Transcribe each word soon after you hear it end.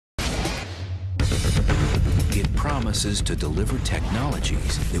promises to deliver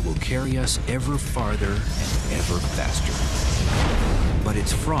technologies that will carry us ever farther and ever faster. But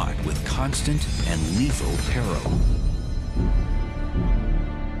it's fraught with constant and lethal peril.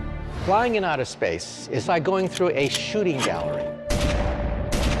 Flying in outer space is like going through a shooting gallery.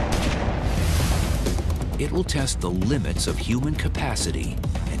 It will test the limits of human capacity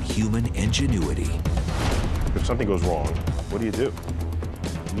and human ingenuity. If something goes wrong, what do you do?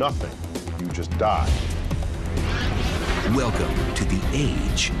 Nothing. You just die. Welcome to the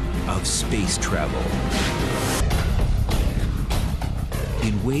age of space travel.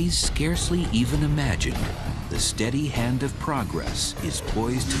 In ways scarcely even imagined, the steady hand of progress is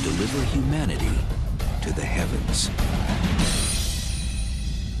poised to deliver humanity to the heavens.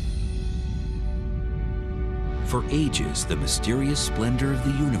 For ages, the mysterious splendor of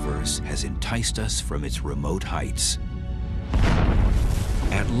the universe has enticed us from its remote heights.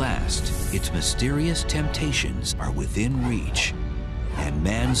 At last, its mysterious temptations are within reach, and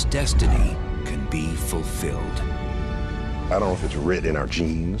man's destiny can be fulfilled. I don't know if it's written in our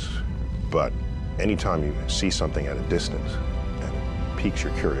genes, but anytime you see something at a distance and it piques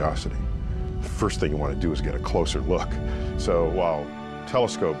your curiosity, the first thing you want to do is get a closer look. So while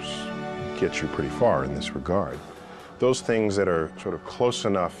telescopes get you pretty far in this regard, those things that are sort of close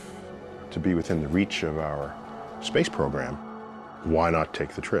enough to be within the reach of our space program, why not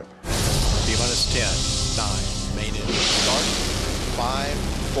take the trip? T-minus 10, 9, main engine start, 5,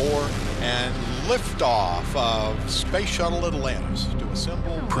 4, and liftoff of Space Shuttle Atlantis to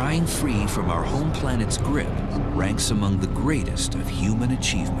assemble. Prying free from our home planet's grip ranks among the greatest of human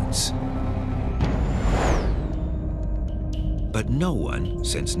achievements. But no one,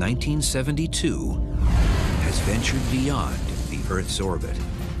 since 1972, has ventured beyond the Earth's orbit.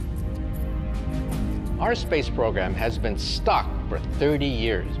 Our space program has been stuck for 30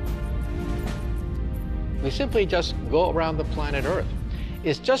 years. We simply just go around the planet Earth.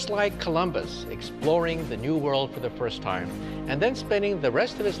 It's just like Columbus exploring the New World for the first time and then spending the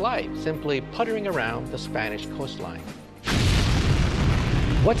rest of his life simply puttering around the Spanish coastline.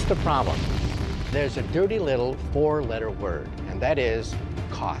 What's the problem? There's a dirty little four-letter word, and that is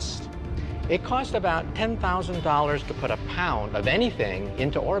cost. It costs about $10,000 to put a pound of anything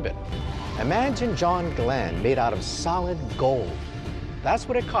into orbit. Imagine John Glenn made out of solid gold. That's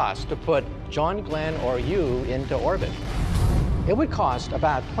what it costs to put John Glenn or you into orbit. It would cost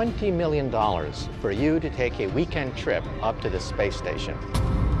about $20 million for you to take a weekend trip up to the space station.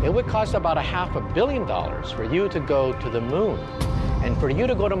 It would cost about $500 million for you to go to the moon. And for you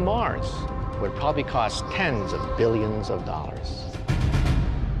to go to Mars would probably cost tens of billions of dollars.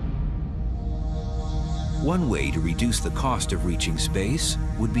 One way to reduce the cost of reaching space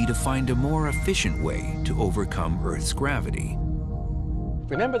would be to find a more efficient way to overcome Earth's gravity.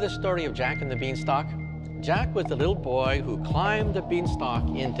 Remember the story of Jack and the Beanstalk? Jack was the little boy who climbed the beanstalk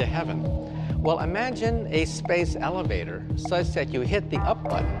into heaven. Well, imagine a space elevator such that you hit the up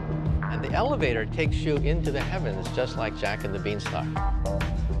button and the elevator takes you into the heavens just like Jack and the Beanstalk.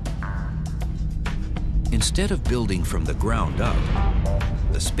 Instead of building from the ground up,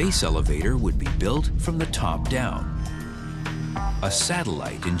 the space elevator would be built from the top down. A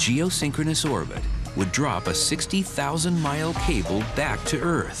satellite in geosynchronous orbit would drop a 60,000-mile cable back to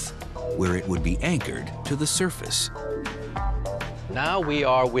Earth, where it would be anchored to the surface. Now we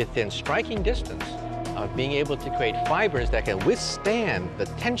are within striking distance of being able to create fibers that can withstand the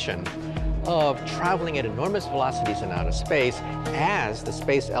tension of traveling at enormous velocities in outer space as the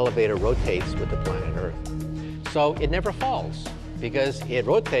space elevator rotates with the planet Earth. So it never falls because it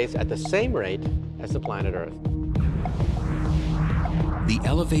rotates at the same rate as the planet Earth. The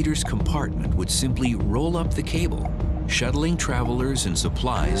elevator's compartment would simply roll up the cable, shuttling travelers and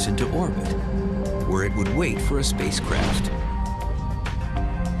supplies into orbit, where it would wait for a spacecraft.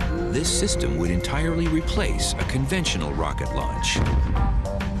 This system would entirely replace a conventional rocket launch.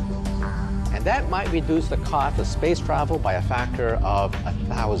 And that might reduce the cost of space travel by a factor of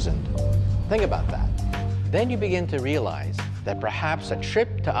 1,000. Think about that. Then you begin to realize that perhaps a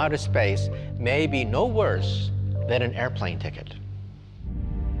trip to outer space may be no worse than an airplane ticket.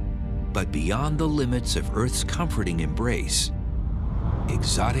 But beyond the limits of Earth's comforting embrace,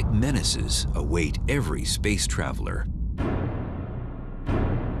 exotic menaces await every space traveler.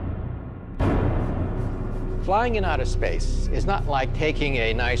 Flying in outer space is not like taking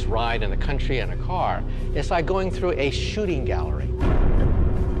a nice ride in the country in a car. It's like going through a shooting gallery.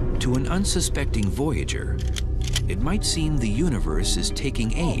 To an unsuspecting voyager, it might seem the universe is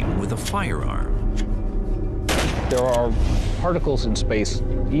taking aim with a firearm. There are particles in space,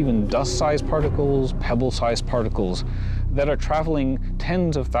 even dust-sized particles, pebble-sized particles, that are traveling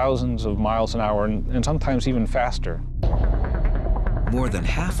tens of thousands of miles an hour and sometimes even faster. More than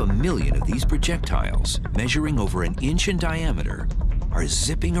 500,000 of these projectiles, measuring over an inch in diameter, are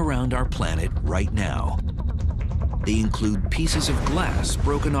zipping around our planet right now. They include pieces of glass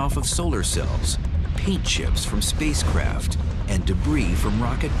broken off of solar cells, paint chips from spacecraft, and debris from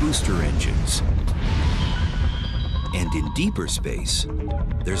rocket booster engines. And in deeper space,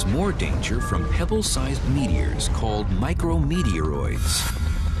 there's more danger from pebble-sized meteors called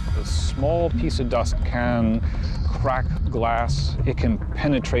micrometeoroids. A small piece of dust can crack glass, it can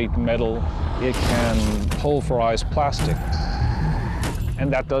penetrate metal, it can pulverize plastic.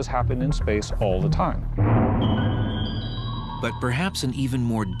 And that does happen in space all the time. But perhaps an even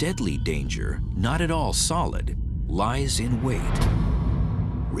more deadly danger, not at all solid, lies in wait: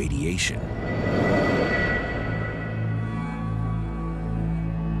 radiation.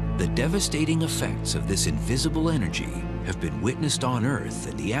 The devastating effects of this invisible energy have been witnessed on Earth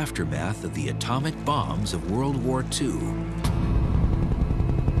in the aftermath of the atomic bombs of World War II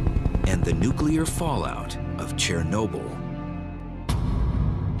and the nuclear fallout of Chernobyl.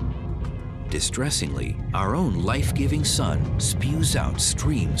 Distressingly, our own life-giving sun spews out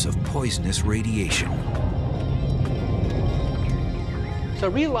streams of poisonous radiation. So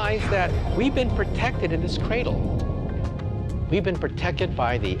realize that we've been protected in this cradle. We've been protected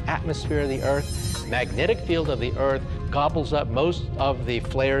by the atmosphere of the Earth. Magnetic field of the Earth gobbles up most of the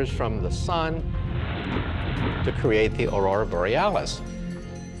flares from the sun to create the aurora borealis.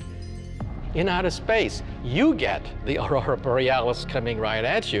 In outer space, you get the aurora borealis coming right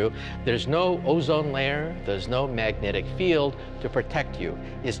at you. There's no ozone layer, there's no magnetic field to protect you.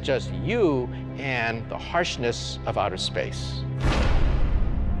 It's just you and the harshness of outer space.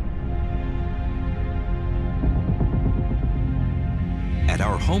 At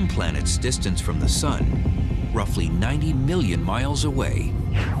our home planet's distance from the sun, roughly 90 million miles away,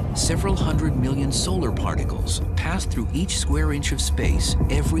 several hundred million solar particles pass through each square inch of space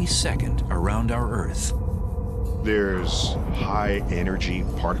every second around our Earth. There's high energy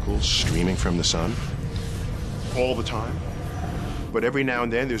particles streaming from the sun all the time. But every now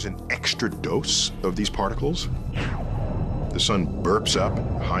and then there's an extra dose of these particles. The sun burps up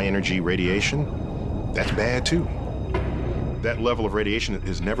high energy radiation. That's bad too. That level of radiation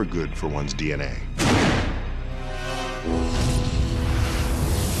is never good for one's DNA.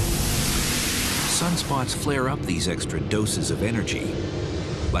 Sunspots flare up these extra doses of energy,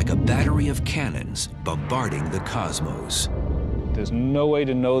 like a battery of cannons bombarding the cosmos. There's no way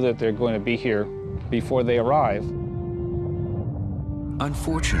to know that they're going to be here before they arrive.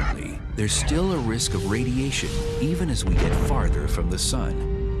 Unfortunately, there's still a risk of radiation even as we get farther from the sun.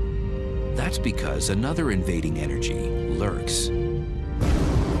 That's because another invading energy lurks.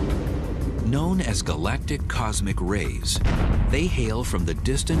 Known as galactic cosmic rays, they hail from the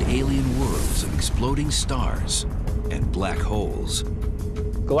distant alien worlds of exploding stars and black holes.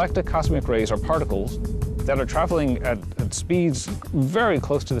 Galactic cosmic rays are particles that are traveling at speeds very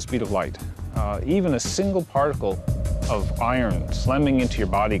close to the speed of light. Even a single particle of iron slamming into your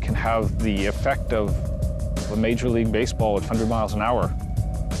body can have the effect of a Major League Baseball at 100 miles an hour.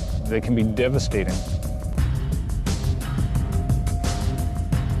 They can be devastating.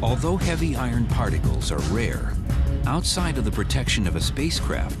 Although heavy iron particles are rare, outside of the protection of a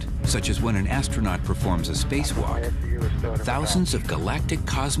spacecraft, such as when an astronaut performs a spacewalk, thousands of galactic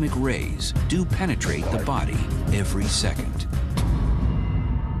cosmic rays do penetrate the body every second.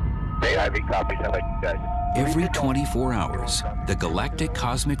 Every 24 hours, the galactic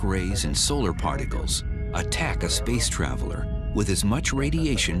cosmic rays and solar particles attack a space traveler with as much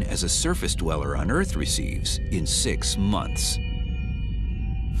radiation as a surface dweller on Earth receives in 6 months.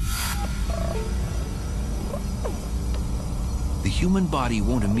 The human body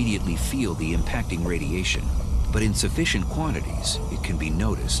won't immediately feel the impacting radiation, but in sufficient quantities, it can be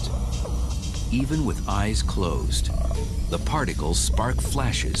noticed. Even with eyes closed, the particles spark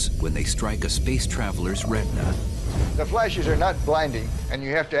flashes when they strike a space traveler's retina. The flashes are not blinding, and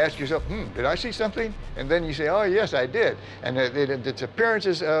you have to ask yourself, did I see something? And then you say, oh, yes, I did. And its appearance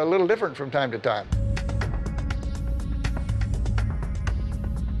is a little different from time to time.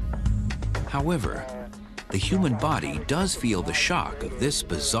 However, the human body does feel the shock of this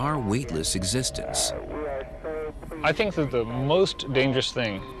bizarre weightless existence. I think that the most dangerous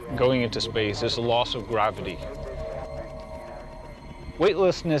thing going into space is the loss of gravity.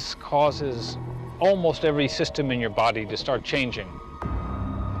 Weightlessness causes almost every system in your body to start changing.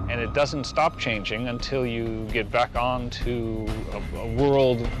 And it doesn't stop changing until you get back onto a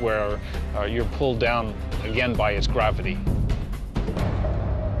world where you're pulled down again by its gravity.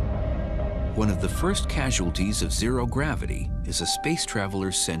 One of the first casualties of zero gravity is a space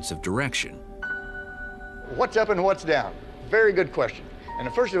traveler's sense of direction. What's up and what's down? Very good question.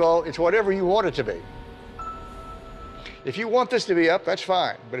 And first of all, it's whatever you want it to be. If you want this to be up, that's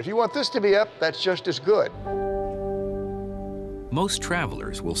fine. But if you want this to be up, that's just as good. Most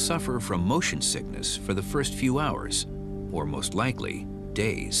travelers will suffer from motion sickness for the first few hours, or most likely,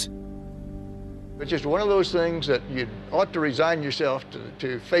 days. It's just one of those things that you ought to resign yourself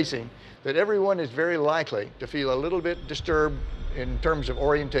to facing, that everyone is very likely to feel a little bit disturbed in terms of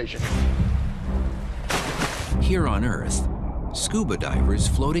orientation. Here on Earth, scuba divers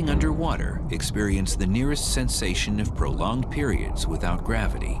floating underwater experience the nearest sensation of prolonged periods without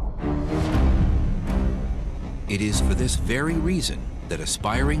gravity. It is for this very reason that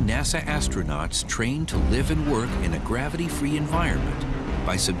aspiring NASA astronauts train to live and work in a gravity-free environment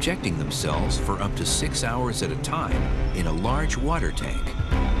by subjecting themselves for up to 6 hours at a time in a large water tank.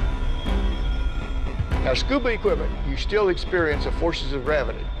 Now, scuba equipment, you still experience the forces of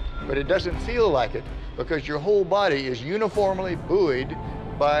gravity, but it doesn't feel like it because your whole body is uniformly buoyed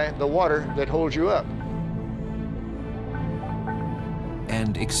by the water that holds you up.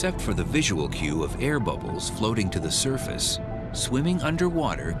 And except for the visual cue of air bubbles floating to the surface, swimming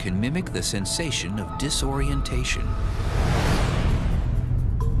underwater can mimic the sensation of disorientation.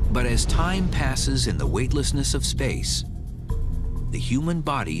 But as time passes in the weightlessness of space, the human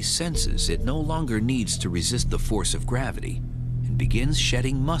body senses it no longer needs to resist the force of gravity and begins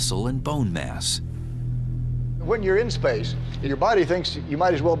shedding muscle and bone mass. When you're in space, your body thinks you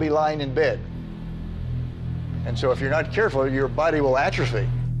might as well be lying in bed. And so if you're not careful, your body will atrophy.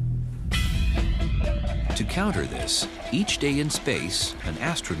 To counter this, each day in space, an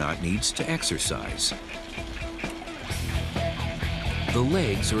astronaut needs to exercise. The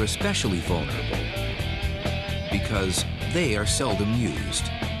legs are especially vulnerable because they are seldom used.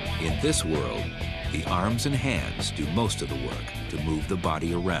 In this world, the arms and hands do most of the work to move the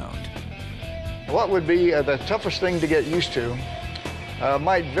body around. What would be the toughest thing to get used to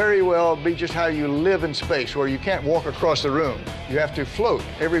might very well be just how you live in space, where you can't walk across the room. You have to float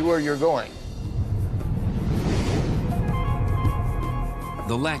everywhere you're going.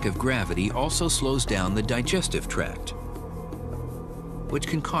 The lack of gravity also slows down the digestive tract, which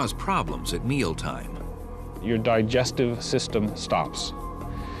can cause problems at mealtime. Your digestive system stops.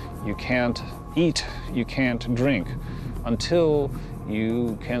 You can't eat, you can't drink until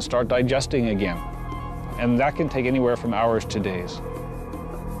you can start digesting again. And that can take anywhere from hours to days.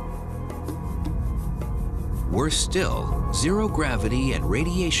 Worse still, zero gravity and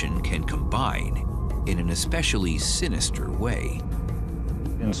radiation can combine in an especially sinister way.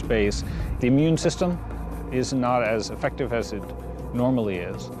 In space, the immune system is not as effective as it normally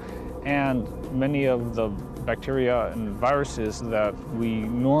is. And many of the bacteria and viruses that we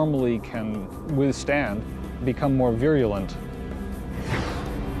normally can withstand become more virulent.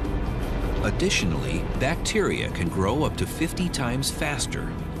 Additionally, bacteria can grow up to 50 times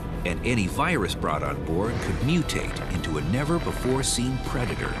faster, and any virus brought on board could mutate into a never-before-seen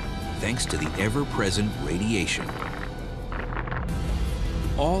predator, thanks to the ever-present radiation.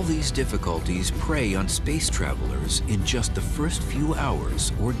 All these difficulties prey on space travelers in just the first few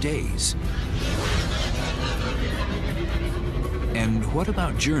hours or days. And what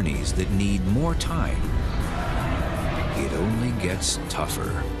about journeys that need more time? It only gets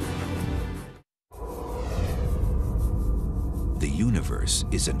tougher. The universe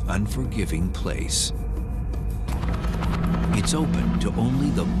is an unforgiving place. It's open to only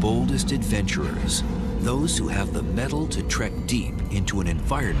the boldest adventurers, those who have the mettle to trek deep into an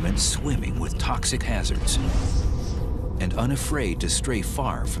environment swimming with toxic hazards, and unafraid to stray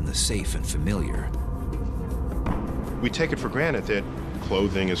far from the safe and familiar. We take it for granted that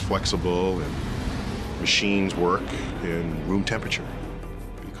clothing is flexible and machines work in room temperature,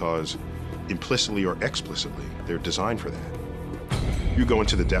 because implicitly or explicitly, they're designed for that. You go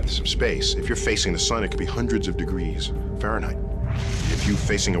into the depths of space. If you're facing the sun, it could be hundreds of degrees Fahrenheit. If you're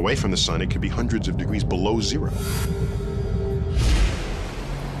facing away from the sun, it could be hundreds of degrees below zero.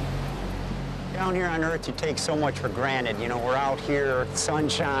 Down here on Earth, you take so much for granted. You know, we're out here,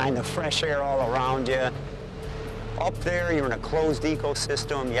 sunshine, the fresh air all around you. Up there, you're in a closed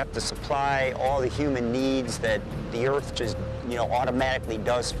ecosystem. You have to supply all the human needs that the Earth just, automatically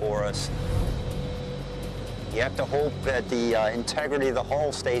does for us. You have to hope that the integrity of the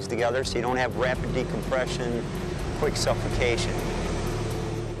hull stays together so you don't have rapid decompression, quick suffocation.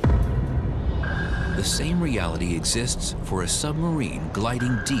 The same reality exists for a submarine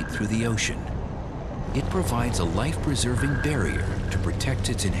gliding deep through the ocean. It provides a life-preserving barrier to protect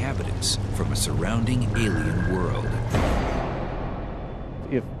its inhabitants from a surrounding alien world.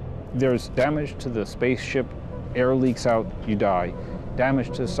 If there's damage to the spaceship Air leaks out, you die.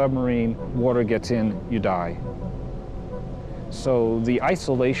 Damage to the submarine, water gets in, you die. So the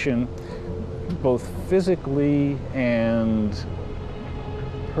isolation, both physically and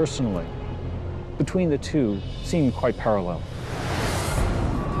personally, between the two seem quite parallel.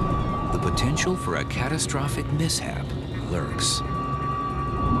 The potential for a catastrophic mishap lurks.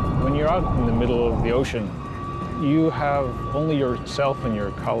 When you're out in the middle of the ocean, you have only yourself and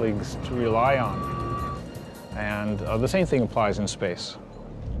your colleagues to rely on. And the same thing applies in space.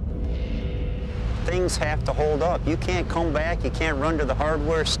 Things have to hold up. You can't come back, you can't run to the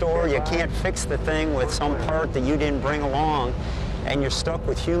hardware store, you can't fix the thing with some part that you didn't bring along, and you're stuck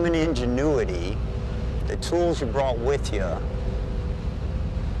with human ingenuity, the tools you brought with you.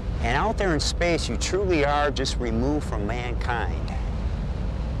 And out there in space, you truly are just removed from mankind.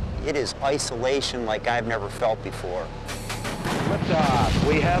 It is isolation like I've never felt before. Liftoff.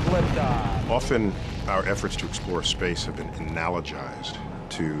 We have liftoff. Often, our efforts to explore space have been analogized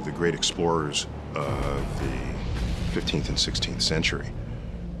to the great explorers of the 15th and 16th century.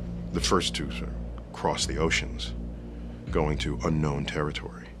 The first to sort of cross the oceans, going to unknown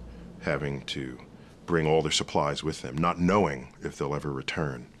territory, having to bring all their supplies with them, not knowing if they'll ever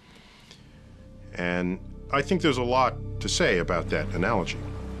return. And I think there's a lot to say about that analogy,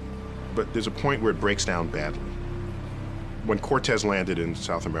 but there's a point where it breaks down badly. When Cortez landed in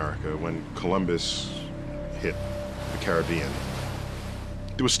South America, when Columbus hit the Caribbean,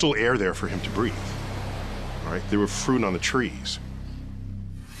 there was still air there for him to breathe, all right? There were fruit on the trees.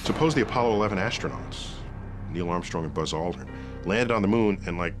 Suppose the Apollo 11 astronauts, Neil Armstrong and Buzz Aldrin, landed on the moon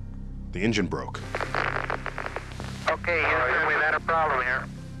and, like, the engine broke. Okay, Houston, we've had a problem here.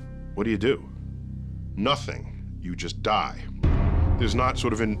 What do? Nothing. You just die. There's not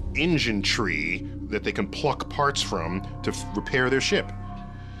sort of an engine tree that they can pluck parts from to repair their ship.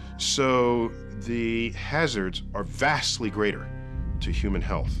 So the hazards are vastly greater to human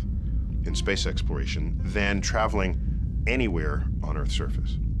health in space exploration than traveling anywhere on Earth's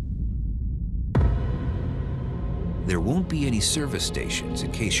surface. There won't be any service stations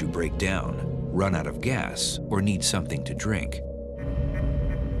in case you break down, run out of gas, or need something to drink.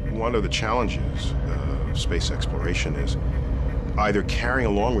 One of the challenges of space exploration is either carrying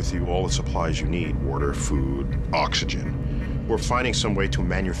along with you all the supplies you need, water, food, oxygen, or finding some way to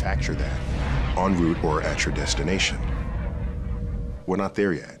manufacture that en route or at your destination. We're not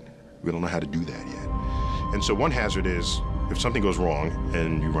there yet. We don't know how to do that yet. And so one hazard is if something goes wrong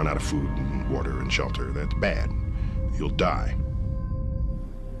and you run out of food and water and shelter, that's bad. You'll die.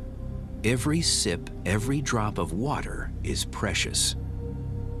 Every sip, every drop of water is precious.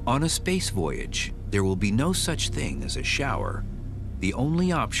 On a space voyage, there will be no such thing as a shower. The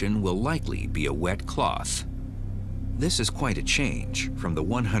only option will likely be a wet cloth. This is quite a change from the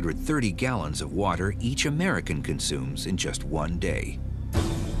 130 gallons of water each American consumes in just one day.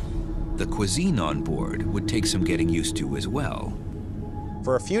 The cuisine on board would take some getting used to as well.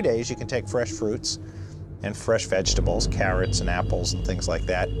 For a few days, you can take fresh fruits and fresh vegetables, carrots and apples and things like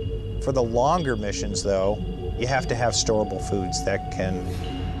that. For the longer missions, though, you have to have storable foods that can,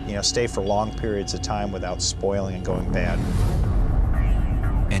 stay for long periods of time without spoiling and going bad.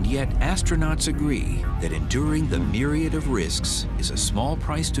 And yet, astronauts agree that enduring the myriad of risks is a small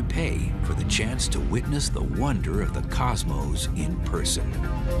price to pay for the chance to witness the wonder of the cosmos in person.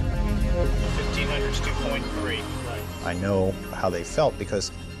 1500's 2.3. I know how they felt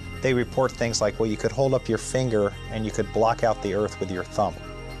because they report things like, well, you could hold up your finger and you could block out the Earth with your thumb.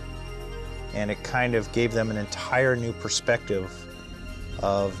 And it kind of gave them an entire new perspective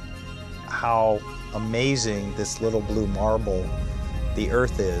of how amazing this little blue marble the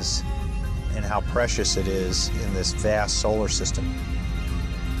Earth is and how precious it is in this vast solar system.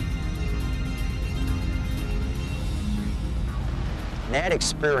 That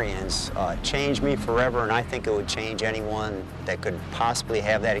experience changed me forever, and I think it would change anyone that could possibly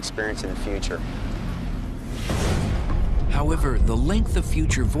have that experience in the future. However, the length of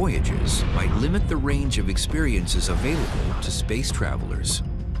future voyages might limit the range of experiences available to space travelers.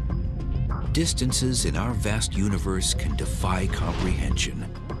 Distances in our vast universe can defy comprehension.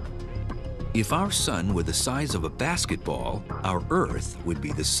 If our sun were the size of a basketball, our Earth would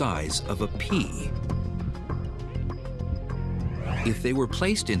be the size of a pea. If they were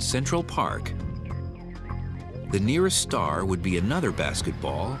placed in Central Park, the nearest star would be another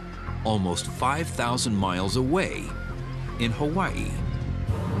basketball almost 5,000 miles away in Hawaii.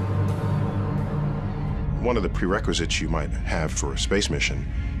 One of the prerequisites you might have for a space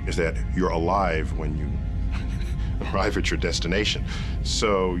mission is that you're alive when you arrive at your destination.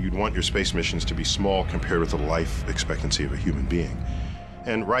 So you'd want your space missions to be small compared with the life expectancy of a human being.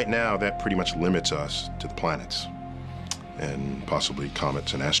 And right now, that pretty much limits us to the planets and possibly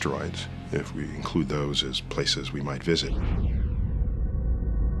comets and asteroids, if we include those as places we might visit.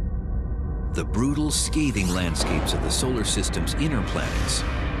 The brutal, scathing landscapes of the solar system's inner planets,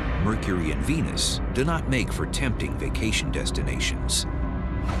 Mercury and Venus, do not make for tempting vacation destinations.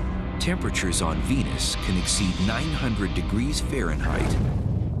 Temperatures on Venus can exceed 900 degrees Fahrenheit,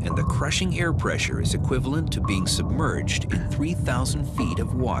 and the crushing air pressure is equivalent to being submerged in 3,000 feet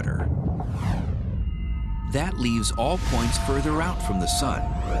of water. That leaves all points further out from the sun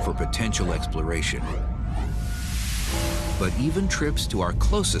for potential exploration. But even trips to our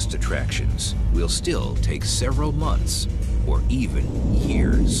closest attractions will still take several months or even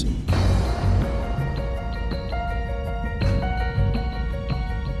years.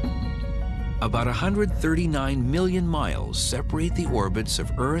 About 139 million miles separate the orbits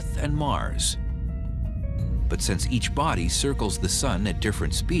of Earth and Mars. But since each body circles the sun at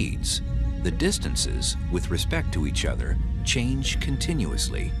different speeds, the distances with respect to each other change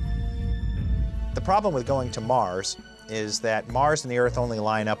continuously. The problem with going to Mars is that Mars and the Earth only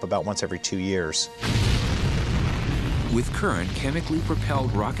line up about once every 2 years. With current chemically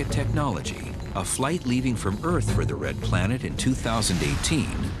propelled rocket technology, a flight leaving from Earth for the Red Planet in 2018,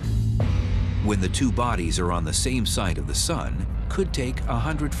 when the two bodies are on the same side of the sun, could take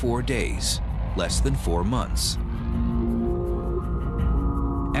 104 days, less than 4 months.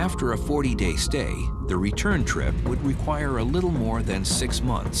 After a 40-day stay, the return trip would require a little more than 6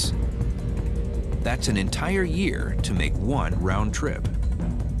 months. That's an entire year to make one round trip.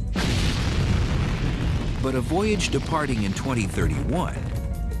 But a voyage departing in 2031,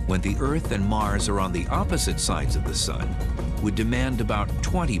 when the Earth and Mars are on the opposite sides of the sun, would demand about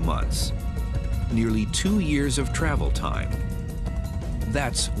 20 months, nearly 2 years of travel time.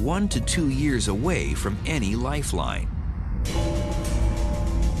 That's 1 to 2 years away from any lifeline.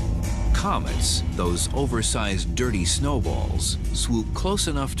 Comets, those oversized dirty snowballs, swoop close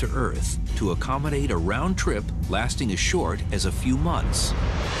enough to Earth to accommodate a round trip lasting as short as a few months.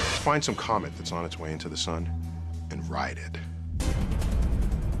 Find some comet that's on its way into the sun and ride it.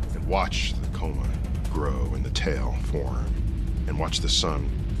 And watch the coma grow and the tail form. And watch the sun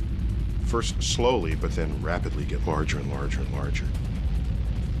first slowly, but then rapidly get larger and larger and larger.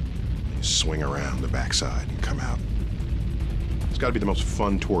 And you swing around the backside and come out. It's got to be the most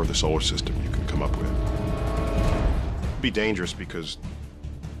fun tour of the solar system you can come up with. It'd be dangerous because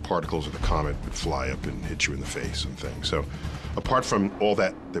particles of the comet would fly up and hit you in the face and things. So apart from all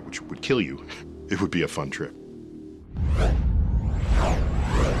that which would kill you, it would be a fun trip.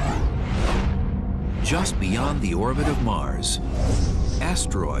 Just beyond the orbit of Mars,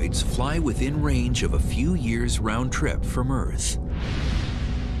 asteroids fly within range of a few years round trip from Earth.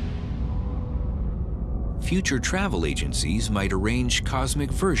 Future travel agencies might arrange cosmic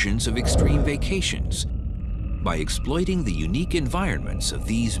versions of extreme vacations by exploiting the unique environments of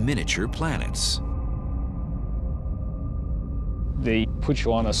these miniature planets. They put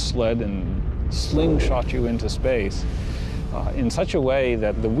you on a sled and slingshot you into space in such a way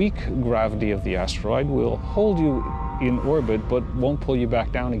that the weak gravity of the asteroid will hold you in orbit but won't pull you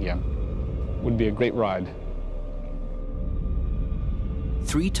back down again. Would be a great ride.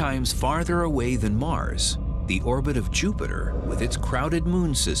 3 times farther away than Mars, the orbit of Jupiter, with its crowded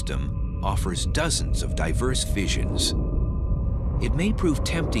moon system, offers dozens of diverse visions. It may prove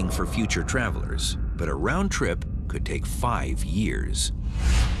tempting for future travelers, but a round trip could take 5 years.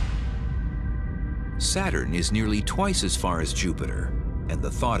 Saturn is nearly twice as far as Jupiter, and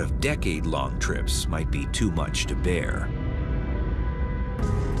the thought of decade-long trips might be too much to bear.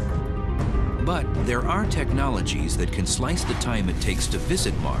 But there are technologies that can slice the time it takes to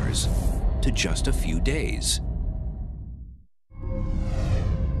visit Mars to just a few days.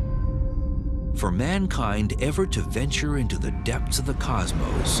 For mankind ever to venture into the depths of the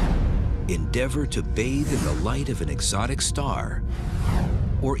cosmos, endeavor to bathe in the light of an exotic star,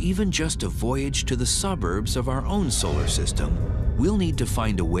 or even just a voyage to the suburbs of our own solar system, we'll need to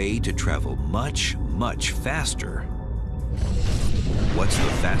find a way to travel much, much faster. What's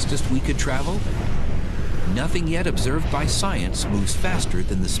the fastest we could travel? Nothing yet observed by science moves faster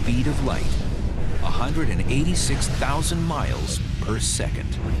than the speed of light, 186,000 miles per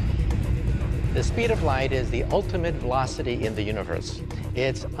second. The speed of light is the ultimate velocity in the universe.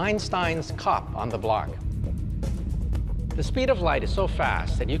 It's Einstein's cop on the block. The speed of light is so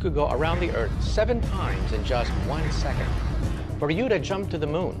fast that you could go around the Earth 7 times in just 1 second. For you to jump to the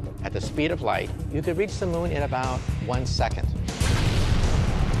moon at the speed of light, you could reach the moon in about 1 second.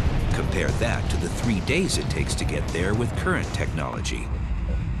 Compare that to the 3 days it takes to get there with current technology.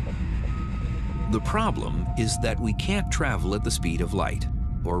 The problem is that we can't travel at the speed of light,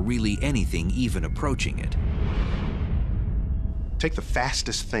 or really anything even approaching it. Take the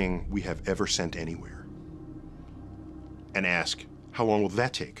fastest thing we have ever sent anywhere and ask, how long will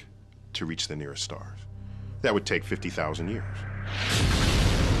that take to reach the nearest stars? That would take 50,000 years.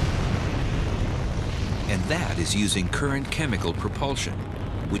 And that is using current chemical propulsion,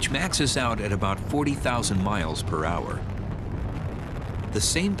 which maxes out at about 40,000 miles per hour. The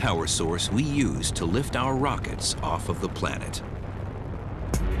same power source we use to lift our rockets off of the planet.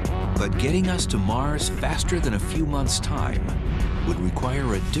 But getting us to Mars faster than a few months' time would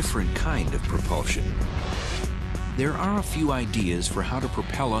require a different kind of propulsion. There are a few ideas for how to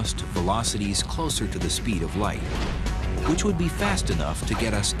propel us to velocities closer to the speed of light, which would be fast enough to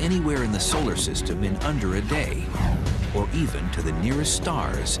get us anywhere in the solar system in under a day, or even to the nearest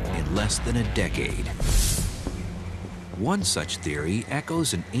stars in less than a decade. One such theory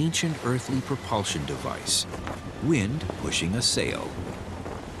echoes an ancient earthly propulsion device, wind pushing a sail.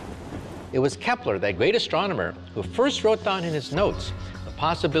 It was Kepler, that great astronomer, who first wrote down in his notes the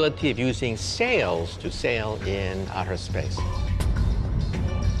possibility of using sails to sail in outer space.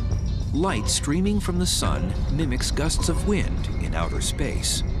 Light streaming from the sun mimics gusts of wind in outer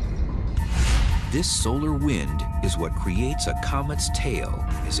space. This solar wind is what creates a comet's tail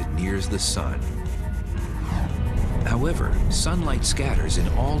as it nears the sun. However, sunlight scatters in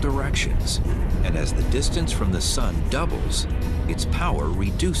all directions, and as the distance from the sun doubles, its power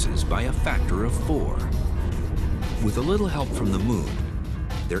reduces by a factor of 4. With a little help from the moon,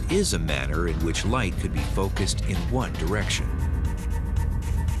 there is a manner in which light could be focused in one direction.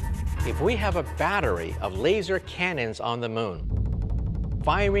 If we have a battery of laser cannons on the moon,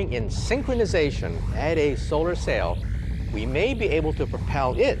 firing in synchronization at a solar sail, we may be able to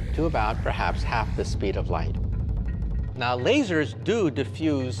propel it to about perhaps half the speed of light. Now, lasers do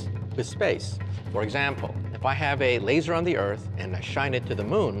diffuse with space. For example, if I have a laser on the Earth and I shine it to the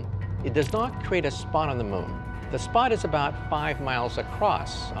moon, it does not create a spot on the moon. The spot is about 5 miles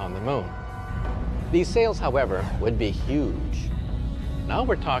across on the moon. These sails, however, would be huge. Now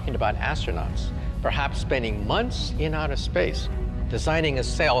we're talking about astronauts, perhaps spending months in outer space, designing a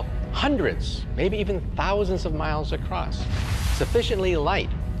sail hundreds, maybe even thousands of miles across, sufficiently light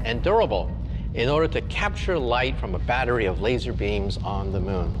and durable in order to capture light from a battery of laser beams on the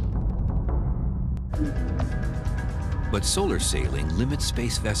moon. But solar sailing limits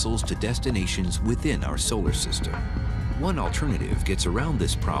space vessels to destinations within our solar system. One alternative gets around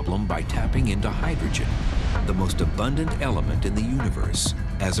this problem by tapping into hydrogen, the most abundant element in the universe,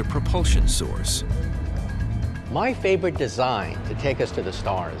 as a propulsion source. My favorite design to take us to the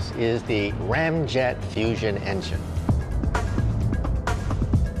stars is the ramjet fusion engine.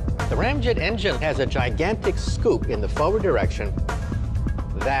 The ramjet engine has a gigantic scoop in the forward direction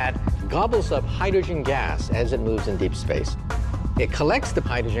that gobbles up hydrogen gas as it moves in deep space. It collects the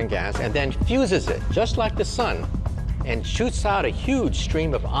hydrogen gas and then fuses it, just like the sun, and shoots out a huge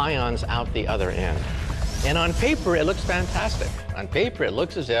stream of ions out the other end. And on paper, it looks fantastic. On paper, it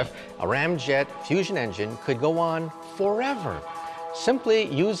looks as if a ramjet fusion engine could go on forever,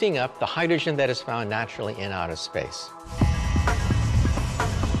 simply using up the hydrogen that is found naturally in outer space.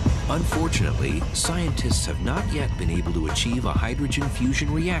 Unfortunately, scientists have not yet been able to achieve a hydrogen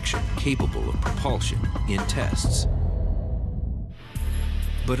fusion reaction capable of propulsion in tests.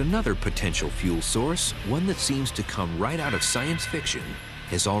 But another potential fuel source, one that seems to come right out of science fiction,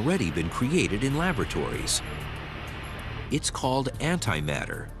 has already been created in laboratories. It's called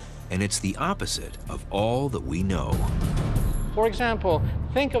antimatter, and it's the opposite of all that we know. For example,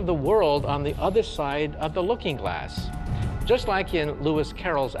 think of the world on the other side of the looking glass. Just like in Lewis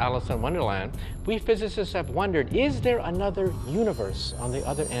Carroll's Alice in Wonderland, we physicists have wondered, is there another universe on the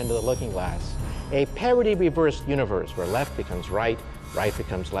other end of the looking glass? A parity-reversed universe where left becomes right, right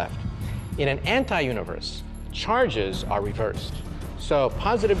becomes left. In an anti-universe, charges are reversed. So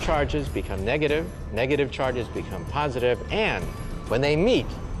positive charges become negative, negative charges become positive, and when they meet,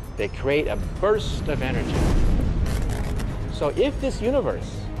 they create a burst of energy. So if this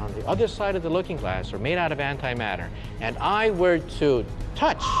universe on the other side of the looking glass were made out of antimatter, and I were to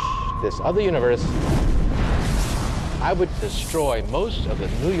touch this other universe, I would destroy most of the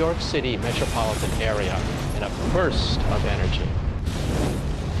New York City metropolitan area in a burst of energy.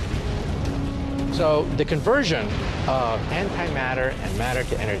 So the conversion of antimatter and matter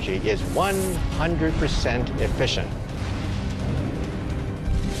to energy is 100% efficient.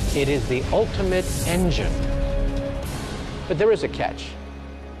 It is the ultimate engine. But there is a catch.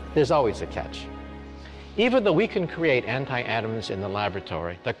 There's always a catch. Even though we can create anti-atoms in the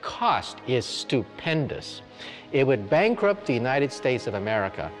laboratory, the cost is stupendous. It would bankrupt the United States of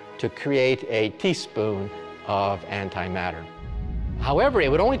America to create a teaspoon of antimatter. However, it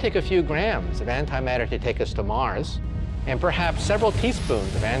would only take a few grams of antimatter to take us to Mars, and perhaps several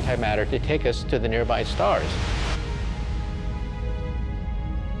teaspoons of antimatter to take us to the nearby stars.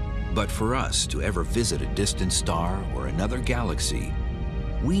 But for us to ever visit a distant star or another galaxy,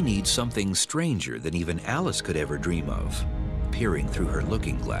 we need something stranger than even Alice could ever dream of, peering through her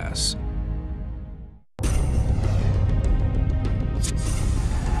looking glass.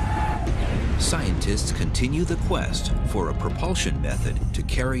 Scientists continue the quest for a propulsion method to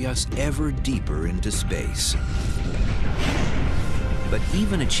carry us ever deeper into space. But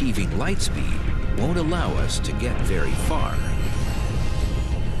even achieving light speed won't allow us to get very far.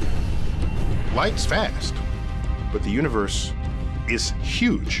 Light's fast, but the universe is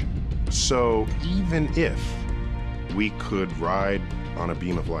huge. So even if we could ride on a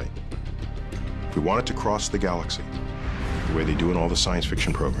beam of light, if we wanted to cross the galaxy, the way they do in all the science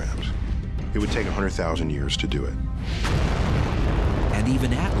fiction programs, it would take 100,000 years to do it. And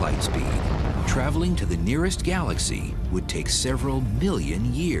even at light speed, traveling to the nearest galaxy would take several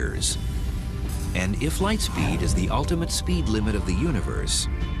million years. And if light speed is the ultimate speed limit of the universe,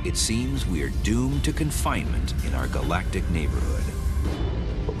 it seems we're doomed to confinement in our galactic neighborhood.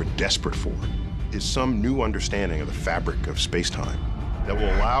 What we're desperate for is some new understanding of the fabric of space-time that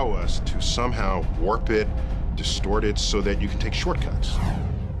will allow us to somehow warp it, distort it, so that you can take shortcuts.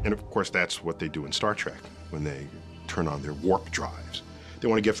 And of course, that's what they do in Star Trek when they turn on their warp drives. They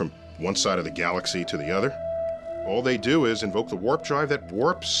want to get from one side of the galaxy to the other. All they do is invoke the warp drive that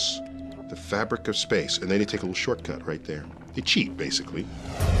warps the fabric of space, and then they take a little shortcut right there. They cheat, basically.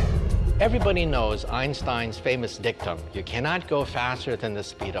 Everybody knows Einstein's famous dictum, you cannot go faster than the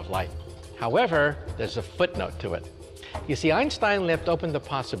speed of light. However, there's a footnote to it. You see, Einstein left open the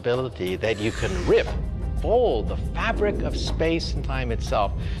possibility that you can fold the fabric of space and time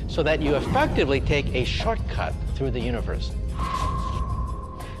itself so that you effectively take a shortcut through the universe.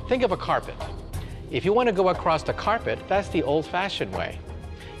 Think of a carpet. If you want to go across the carpet, that's the old-fashioned way.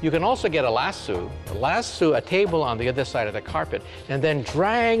 You can also get a lasso a table on the other side of the carpet, and then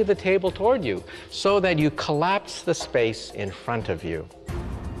drag the table toward you so that you collapse the space in front of you.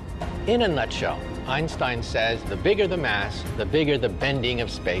 In a nutshell, Einstein says the bigger the mass, the bigger the bending of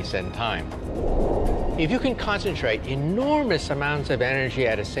space and time. If you can concentrate enormous amounts of energy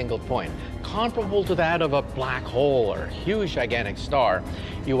at a single point, comparable to that of a black hole or a huge gigantic star,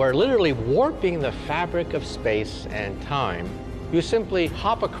 you are literally warping the fabric of space and time. You simply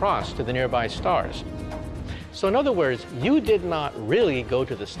hop across to the nearby stars. So in other words, you did not really go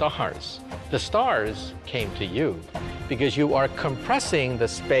to the stars. The stars came to you because you are compressing the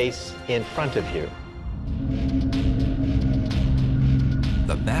space in front of you.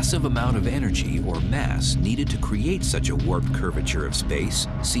 The massive amount of energy or mass needed to create such a warped curvature of space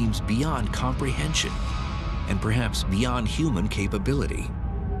seems beyond comprehension and perhaps beyond human capability.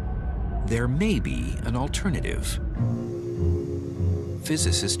 There may be an alternative.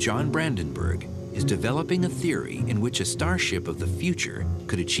 Physicist John Brandenburg is developing a theory in which a starship of the future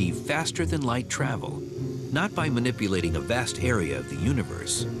could achieve faster-than-light travel, not by manipulating a vast area of the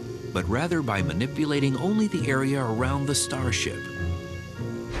universe, but rather by manipulating only the area around the starship.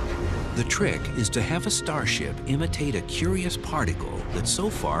 The trick is to have a starship imitate a curious particle that so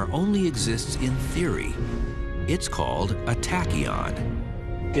far only exists in theory. It's called a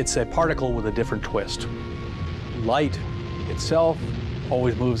tachyon. It's a particle with a different twist. Light itself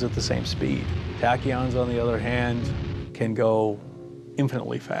always moves at the same speed. Tachyons, on the other hand, can go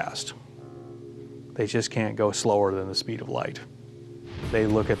infinitely fast. They just can't go slower than the speed of light. They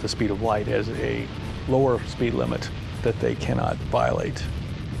look at the speed of light as a lower speed limit that they cannot violate.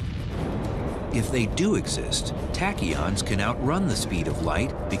 If they do exist, tachyons can outrun the speed of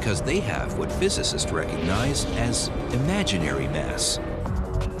light because they have what physicists recognize as imaginary mass.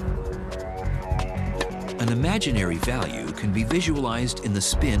 An imaginary value can be visualized in the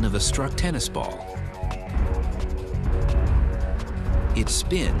spin of a struck tennis ball. Its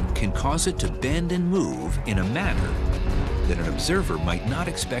spin can cause it to bend and move in a manner that an observer might not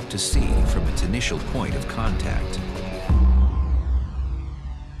expect to see from its initial point of contact.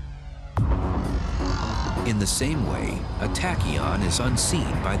 In the same way, a tachyon is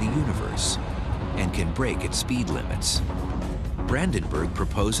unseen by the universe and can break its speed limits. Brandenburg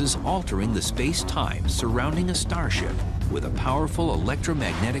proposes altering the space-time surrounding a starship with a powerful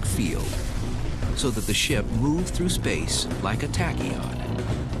electromagnetic field so that the ship moves through space like a tachyon.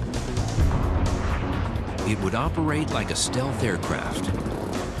 It would operate like a stealth aircraft,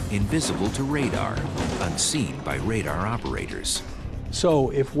 invisible to radar, unseen by radar operators. So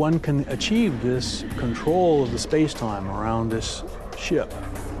if one can achieve this control of the space-time around this ship,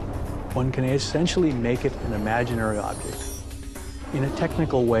 One can essentially make it an imaginary object. In a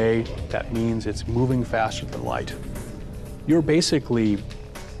technical way, that means it's moving faster than light. You're basically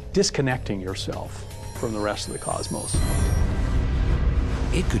disconnecting yourself from the rest of the cosmos.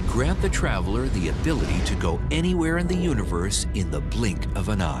 It could grant the traveler the ability to go anywhere in the universe in the blink of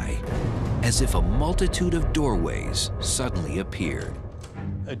an eye, as if a multitude of doorways suddenly appeared.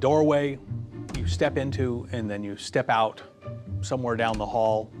 A doorway you step into and then you step out somewhere down the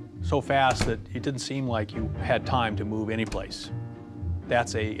hall so fast that it didn't seem like you had time to move any place.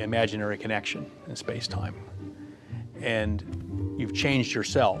 That's an imaginary connection in space-time. And you've changed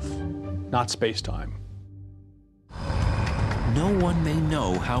yourself, not space-time. No one may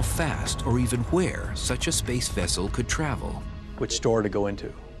know how fast or even where such a space vessel could travel. Which door to go into,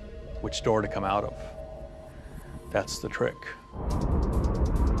 which door to come out of. That's the trick.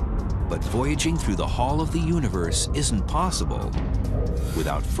 But voyaging through the Hall of the Universe isn't possible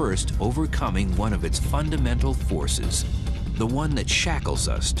without first overcoming one of its fundamental forces, the one that shackles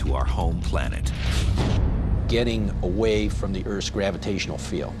us to our home planet. Getting away from the Earth's gravitational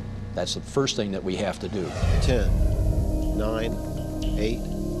field. That's the first thing that we have to do. 10, 9, 8,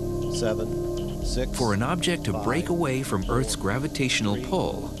 7, 6. For an object to 5, break away from Earth's 4, gravitational 3,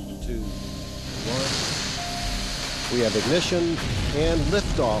 pull, 2, 1. We have ignition and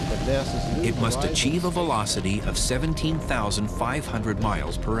liftoff of NASA's New it must Horizons achieve a velocity of 17,500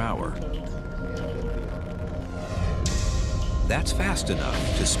 miles per hour. That's fast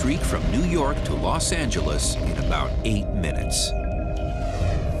enough to streak from New York to Los Angeles in about 8 minutes.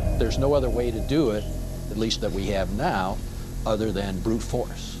 There's no other way to do it, at least that we have now, other than brute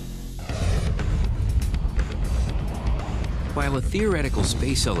force. While a theoretical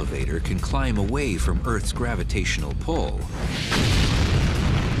space elevator can climb away from Earth's gravitational pull,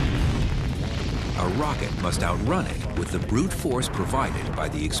 a rocket must outrun it with the brute force provided by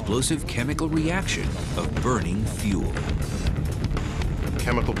the explosive chemical reaction of burning fuel.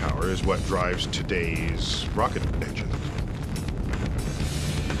 Chemical power is what drives today's rocket engine.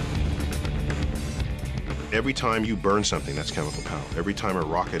 Every time you burn something, that's chemical power. Every time a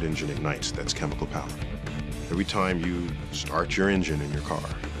rocket engine ignites, that's chemical power. Every time you start your engine in your car,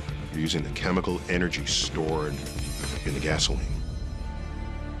 you're using the chemical energy stored in the gasoline.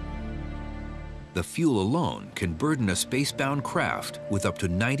 The fuel alone can burden a spacebound craft with up to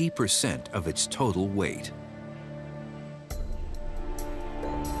 90% of its total weight.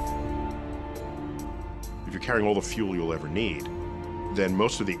 If you're carrying all the fuel you'll ever need, then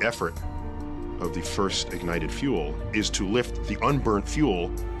most of the effort of the first ignited fuel is to lift the unburnt fuel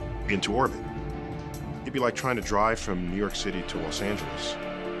into orbit. It'd be like trying to drive from New York City to Los Angeles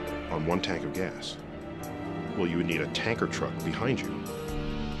on one tank of gas. Well, you would need a tanker truck behind you.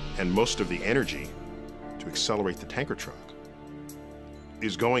 And most of the energy to accelerate the tanker truck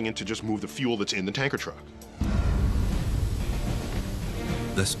is going in to just move the fuel that's in the tanker truck.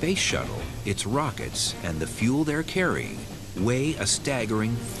 The space shuttle, its rockets, and the fuel they're carrying weigh a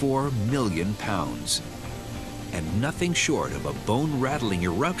staggering 4 million pounds. And nothing short of a bone-rattling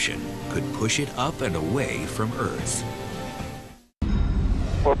eruption could push it up and away from Earth.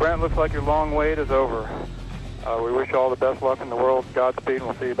 Well, Brent, looks like your long wait is over. We wish you all the best luck in the world. Godspeed, and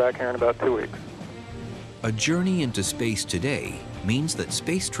we'll see you back here in about 2 weeks. A journey into space today means that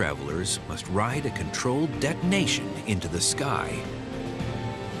space travelers must ride a controlled detonation into the sky.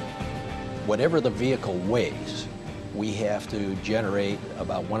 Whatever the vehicle weighs, we have to generate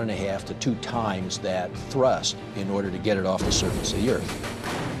about 1.5 to 2 times that thrust in order to get it off the surface of the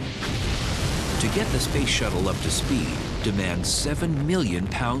Earth. To get the space shuttle up to speed demands 7 million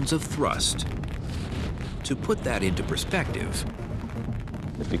pounds of thrust. To put that into perspective,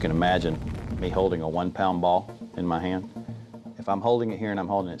 if you can imagine me holding a 1-pound ball in my hand, if I'm holding it here and I'm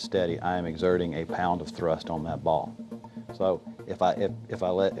holding it steady, I am exerting a pound of thrust on that ball. So if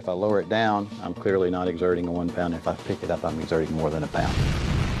I lower it down, I'm clearly not exerting a 1 pound. If I pick it up, I'm exerting more than a pound.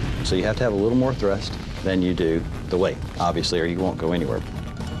 So you have to have a little more thrust than you do the weight, obviously, or you won't go anywhere.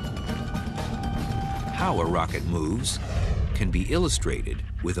 How a rocket moves can be illustrated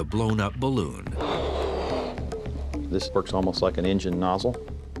with a blown-up balloon. This works almost like an engine nozzle.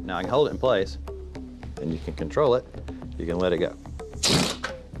 Now I can hold it in place, and you can control it. You can let it go.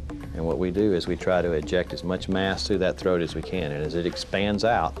 And what we do is we try to eject as much mass through that throat as we can. And as it expands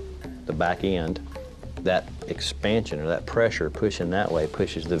out, the back end, that expansion or that pressure pushing that way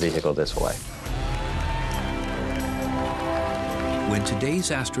pushes the vehicle this way. When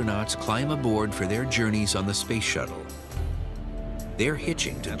today's astronauts climb aboard for their journeys on the space shuttle, they're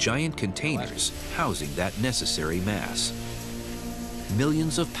hitching to giant containers housing that necessary mass.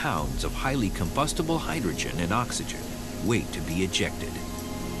 Millions of pounds of highly combustible hydrogen and oxygen wait to be ejected.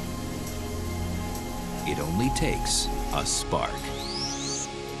 It only takes a spark.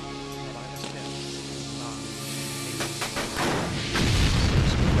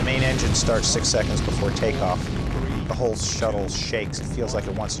 The main engine starts 6 seconds before takeoff. The whole shuttle shakes. It feels like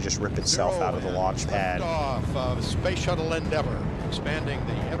it wants to just rip itself out of the launch pad. Liftoff of Space Shuttle Endeavour, expanding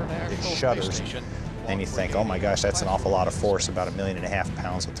the International It shudders, Space Station. and you think, oh my gosh, that's an awful lot of force, about 1.5 million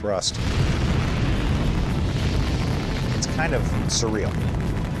pounds of thrust. It's kind of surreal.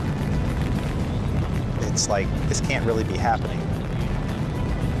 It's like, this can't really be happening.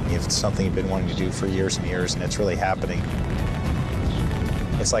 It's something you've been wanting to do for years and years, and it's really happening.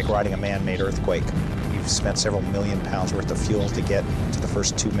 It's like riding a man-made earthquake. You've spent several million pounds worth of fuel to get to the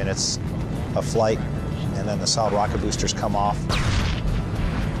first 2 minutes of flight, and then the solid rocket boosters come off.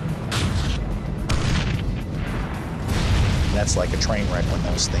 And that's like a train wreck when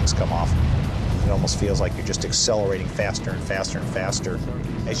those things come off. It almost feels like you're just accelerating faster and faster and faster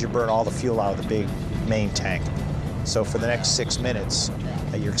as you burn all the fuel out of the big main tank. So for the next 6 minutes,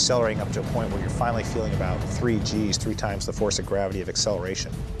 you're accelerating up to a point where you're finally feeling about 3 Gs, 3 times the force of gravity of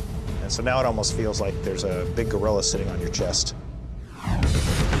acceleration. And so now it almost feels like there's a big gorilla sitting on your chest.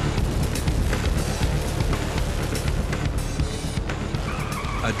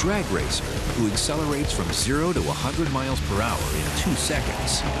 A drag racer who accelerates from 0 to 100 miles per hour in 2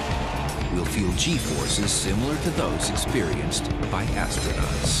 seconds will feel G-forces similar to those experienced by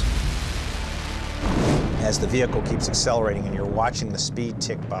astronauts. As the vehicle keeps accelerating and you're watching the speed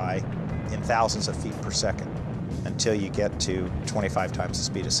tick by in thousands of feet per second until you get to 25 times the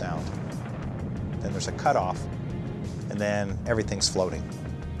speed of sound. Then there's a cutoff, and then everything's floating.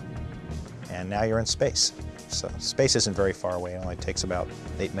 And now you're in space. So space isn't very far away. It only takes about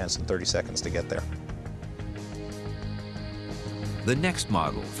 8 minutes and 30 seconds to get there. The next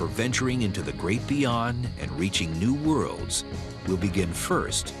model for venturing into the great beyond and reaching new worlds will begin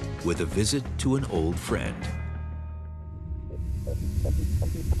first with a visit to an old friend.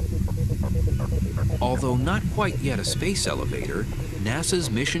 Although not quite yet a space elevator, NASA's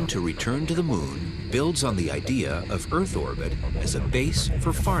mission to return to the moon builds on the idea of Earth orbit as a base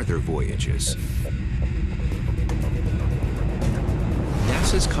for farther voyages.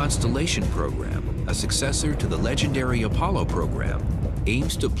 NASA's Constellation program, a successor to the legendary Apollo program,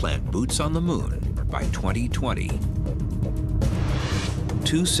 aims to plant boots on the moon by 2020.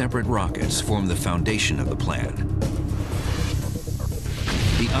 2 separate rockets form the foundation of the plan.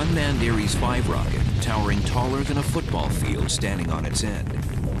 The unmanned Ares 5 rocket, towering taller than a football field standing on its end,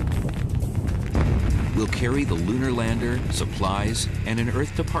 will carry the lunar lander, supplies, and an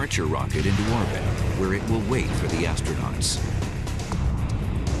Earth departure rocket into orbit, where it will wait for the astronauts.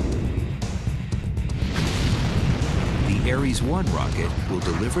 The Ares 1 rocket will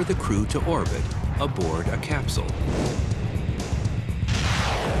deliver the crew to orbit aboard a capsule.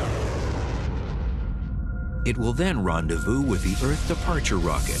 It will then rendezvous with the Earth departure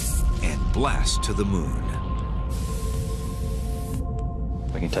rocket and blast to the moon.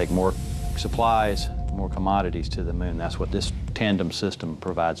 We can take more supplies, more commodities to the moon. That's what this tandem system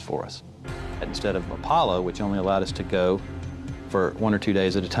provides for us. Instead of Apollo, which only allowed us to go for 1 or 2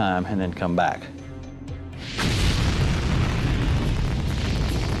 days at a time and then come back.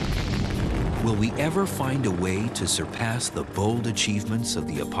 Will we ever find a way to surpass the bold achievements of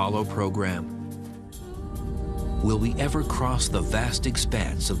the Apollo program? Will we ever cross the vast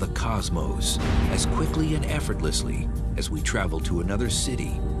expanse of the cosmos as quickly and effortlessly as we travel to another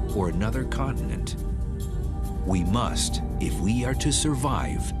city or another continent? We must if we are to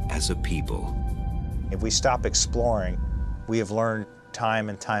survive as a people. If we stop exploring, we have learned time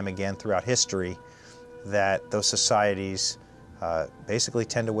and time again throughout history that those societies basically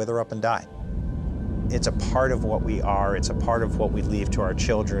tend to wither up and die. It's a part of what we are. It's a part of what we leave to our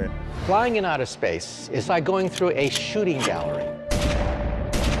children. Flying in outer space is like going through a shooting gallery.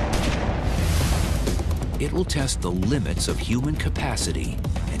 It will test the limits of human capacity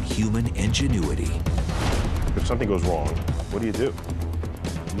and human ingenuity. If something goes wrong, what do?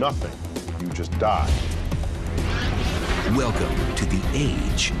 Nothing. You just die. Welcome to the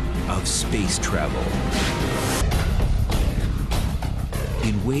age of space travel.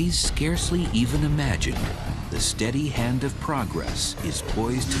 In ways scarcely even imagined, the steady hand of progress is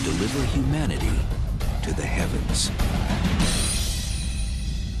poised to deliver humanity to the heavens.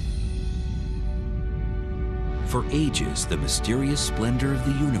 For ages, the mysterious splendor of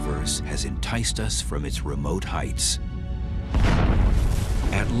the universe has enticed us from its remote heights.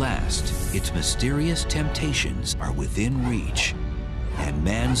 At last, its mysterious temptations are within reach, and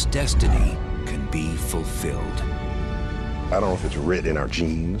man's destiny can be fulfilled. I don't know if it's written in our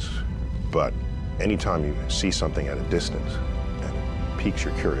genes, but anytime you see something at a distance and it piques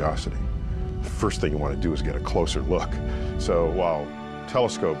your curiosity, the first thing you want to do is get a closer look. So while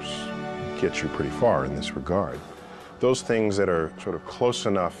telescopes get you pretty far in this regard, those things that are sort of close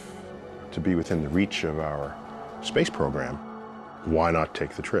enough to be within the reach of our space program, why not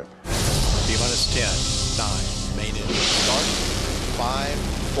take the trip? T-minus 10, 9, main engine start, 5,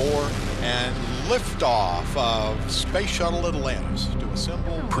 4, and liftoff of Space Shuttle Atlantis to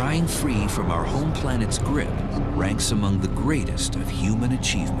assemble. Prying free from our home planet's grip ranks among the greatest of human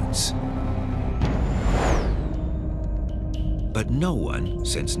achievements. But no one,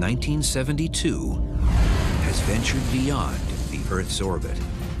 since 1972, has ventured beyond the Earth's orbit.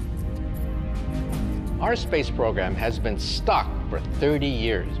 Our space program has been stuck for 30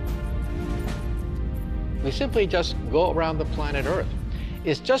 years. We simply just go around the planet Earth.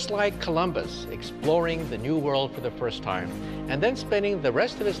 It's just like Columbus exploring the New World for the first time and then spending the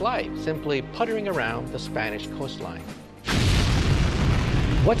rest of his life simply puttering around the Spanish coastline.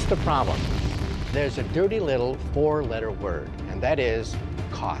 What's the problem? There's a dirty little four-letter word, and that is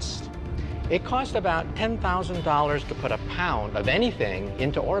cost. It costs about $10,000 to put a pound of anything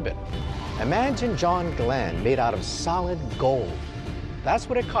into orbit. Imagine John Glenn made out of solid gold. That's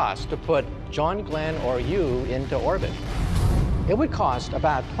what it costs to put John Glenn or you into orbit. It would cost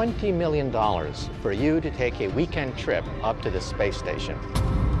about $20 million for you to take a weekend trip up to the space station.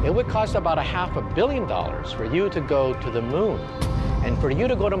 It would cost about $500 million for you to go to the moon. And for you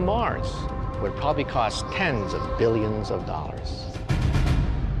to go to Mars would probably cost tens of billions of dollars.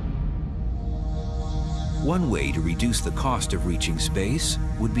 One way to reduce the cost of reaching space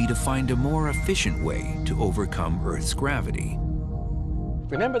would be to find a more efficient way to overcome Earth's gravity.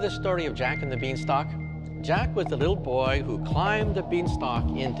 Remember the story of Jack and the Beanstalk? Jack was the little boy who climbed the beanstalk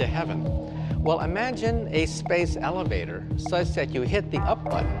into heaven. Well, imagine a space elevator such that you hit the up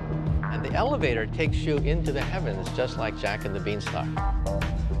button and the elevator takes you into the heavens just like Jack and the Beanstalk.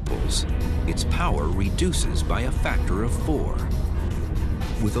 Its power reduces by a factor of 4.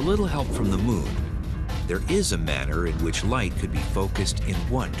 With a little help from the moon, there is a manner in which light could be focused in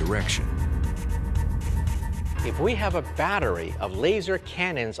one direction. If we have a battery of laser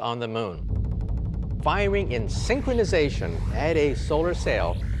cannons on the moon, firing in synchronization at a solar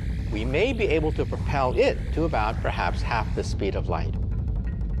sail, we may be able to propel it to about perhaps half the speed of light.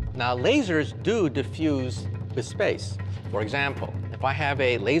 Now, lasers do diffuse with space. For example, if I have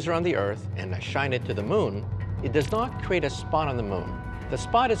a laser on the Earth and I shine it to the moon, it does not create a spot on the moon. The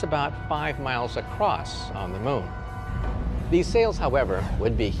spot is about 5 miles across on the moon. These sails, however,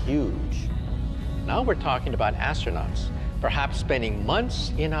 would be huge. Now we're talking about astronauts, perhaps spending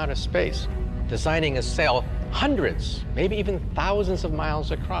months in outer space, designing a sail hundreds, maybe even thousands of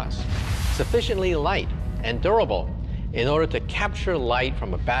miles across, sufficiently light and durable in order to capture light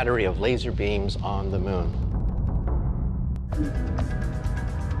from a battery of laser beams on the moon.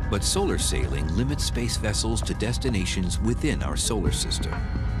 But solar sailing limits space vessels to destinations within our solar system.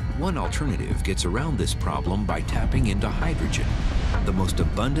 One alternative gets around this problem by tapping into hydrogen, the most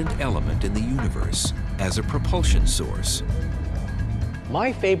abundant element in the universe, as a propulsion source.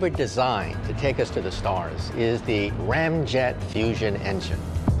 My favorite design to take us to the stars is the ramjet fusion engine.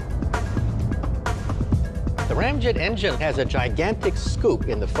 The ramjet engine has a gigantic scoop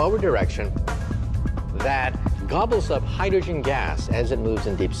in the forward direction that gobbles up hydrogen gas as it moves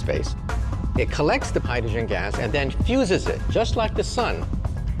in deep space. It collects the hydrogen gas and then fuses it, just like the sun,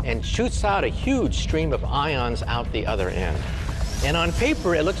 and shoots out a huge stream of ions out the other end. And on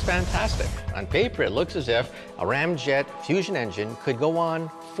paper, it looks fantastic. On paper, it looks as if a ramjet fusion engine could go on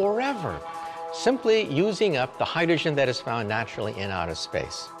forever, simply using up the hydrogen that is found naturally in outer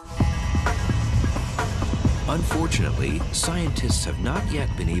space. Unfortunately, scientists have not yet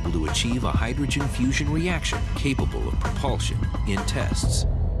been able to achieve a hydrogen fusion reaction capable of propulsion in tests.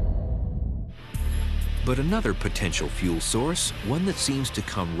 But another potential fuel source, one that seems to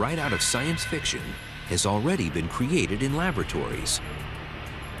come right out of science fiction, has already been created in laboratories.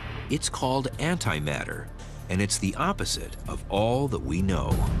 It's called antimatter, and it's the opposite of all that we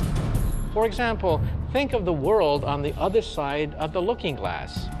know. For example, think of the world on the other side of the looking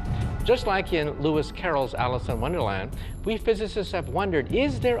glass. Just like in Lewis Carroll's Alice in Wonderland, we physicists have wondered,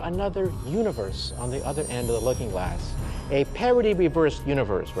 is there another universe on the other end of the looking glass? A parity-reversed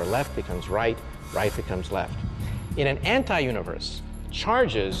universe where left becomes right, right becomes left. In an anti-universe,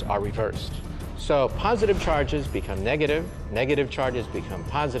 charges are reversed. So positive charges become negative, negative charges become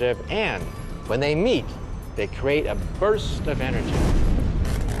positive, and when they meet, they create a burst of energy.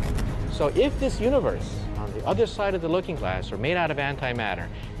 So if this universe on the other side of the looking glass are made out of antimatter,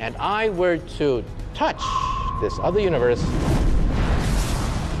 and I were to touch this other universe,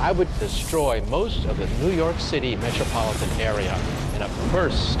 I would destroy most of the New York City metropolitan area in a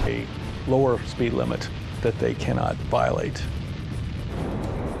burst. lower speed limit that they cannot violate.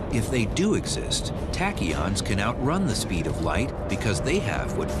 If they do exist, tachyons can outrun the speed of light because they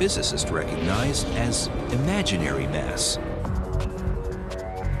have what physicists recognize as imaginary mass.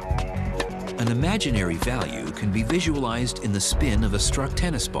 An imaginary value can be visualized in the spin of a struck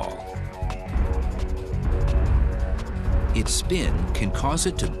tennis ball. Its spin can cause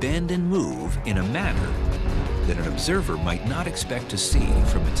it to bend and move in a manner that an observer might not expect to see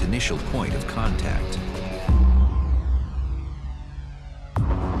from its initial point of contact.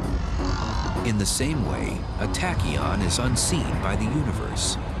 In the same way, a tachyon is unseen by the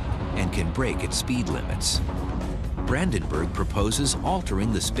universe and can break its speed limits. Brandenburg proposes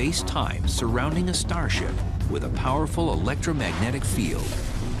altering the space-time surrounding a starship with a powerful electromagnetic field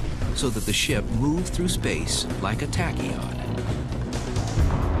so that the ship moves through space like a tachyon.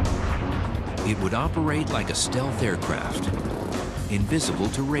 It would operate like a stealth aircraft, invisible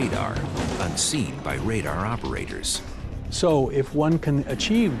to radar, unseen by radar operators. So if one can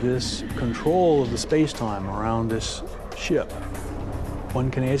achieve this control of the space-time around this ship,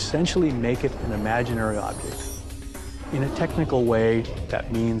 one can essentially make it an imaginary object. In a technical way,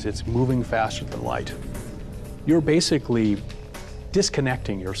 that means it's moving faster than light. You're basically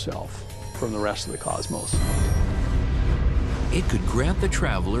disconnecting yourself from the rest of the cosmos. It could grant the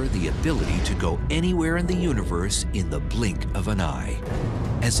traveler the ability to go anywhere in the universe in the blink of an eye,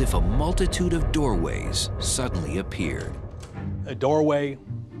 as if a multitude of doorways suddenly appeared. A doorway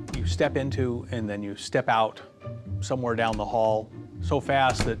you step into and then you step out somewhere down the hall so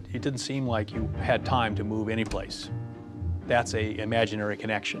fast that it didn't seem like you had time to move any place. That's an imaginary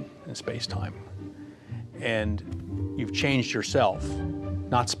connection in space-time. And you've changed yourself,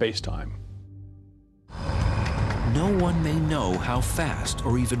 not space-time. No one may know how fast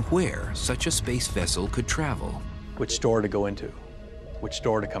or even where such a space vessel could travel. Which door to go into, which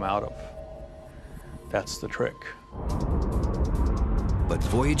door to come out of. That's the trick. But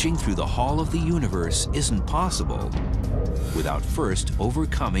voyaging through the hall of the universe isn't possible without first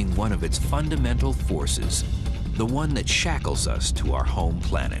overcoming one of its fundamental forces, the one that shackles us to our home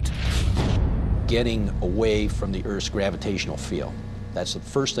planet. Getting away from the Earth's gravitational field. That's the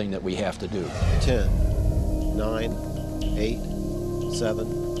first thing that we have to do. 10, 9, 8,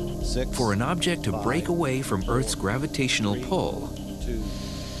 7, 6. For an object to 5, break away from 4, Earth's gravitational 3, pull, 2,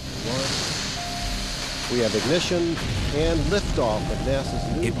 1. We have ignition and liftoff of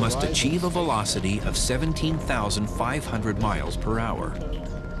NASA's New it must Horizons achieve a velocity of 17,500 miles per hour.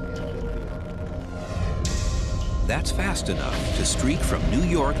 That's fast enough to streak from New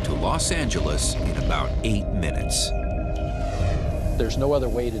York to Los Angeles in about 8 minutes. There's no other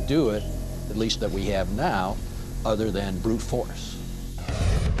way to do it, at least that we have now, other than brute force.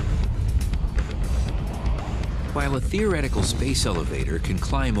 While a theoretical space elevator can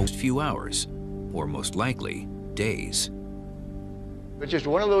climb a few hours, or most likely, days. It's just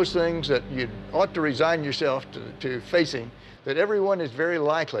one of those things that you ought to resign yourself to facing, that everyone is very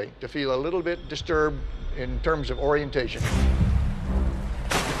likely to feel a little bit disturbed in terms of orientation.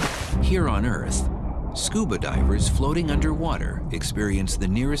 Here on Earth, scuba divers floating underwater experience the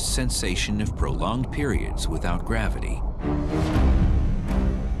nearest sensation of prolonged periods without gravity.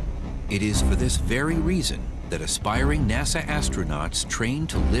 It is for this very reason that aspiring NASA astronauts train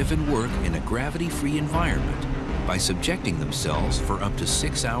to live and work in a gravity-free environment by subjecting themselves for up to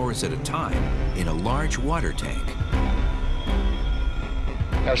 6 hours at a time in a large water tank.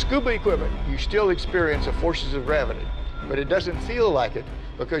 Now, scuba equipment, you still experience the forces of gravity, but it doesn't feel like it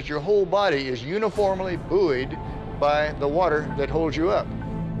because your whole body is uniformly buoyed by the water that holds you up.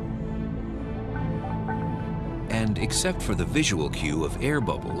 And except for the visual cue of air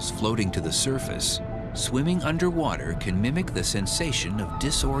bubbles floating to the surface, swimming underwater can mimic the sensation of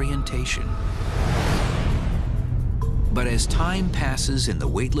disorientation. But as time passes in the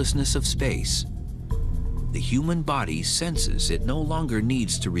weightlessness of space, the human body senses it no longer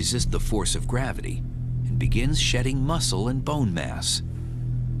needs to resist the force of gravity and begins shedding muscle and bone mass.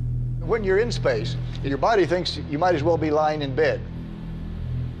 When you're in space, your body thinks you might as well be lying in bed.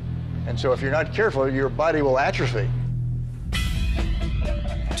 And so if you're not careful, your body will atrophy.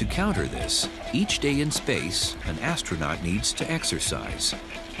 To counter this, each day in space, an astronaut needs to exercise.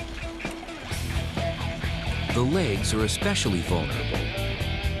 The legs are especially vulnerable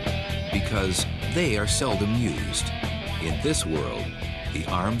because they are seldom used. In this world, the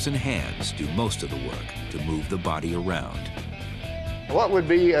arms and hands do most of the work to move the body around. What would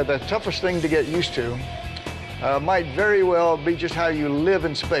be the toughest thing to get used to might very well be just how you live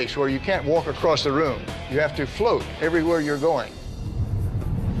in space, where you can't walk across the room. You have to float everywhere you're going.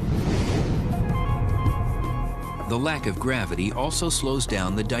 The lack of gravity also slows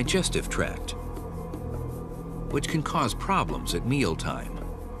down the digestive tract, which can cause problems at mealtime.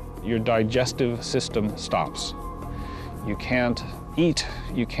 Your digestive system stops. You can't eat,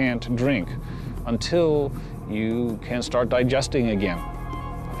 you can't drink until you can start digesting again.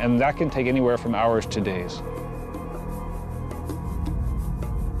 And that can take anywhere from hours to days.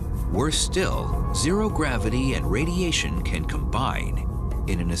 Worse still, zero gravity and radiation can combine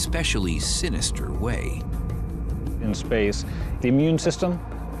in an especially sinister way. In space, the immune system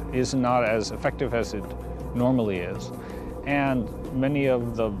is not as effective as it normally is. And many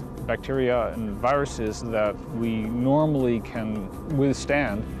of the bacteria and viruses that we normally can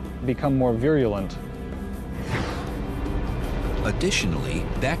withstand become more virulent. Additionally,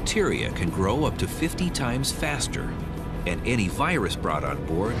 bacteria can grow up to 50 times faster, and any virus brought on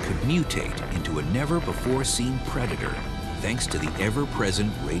board could mutate into a never-before-seen predator, thanks to the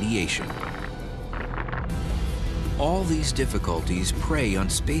ever-present radiation. All these difficulties prey on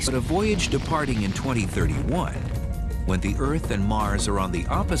space, but a voyage departing in 2031, when the Earth and Mars are on the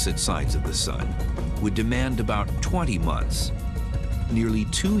opposite sides of the Sun, would demand about 20 months, nearly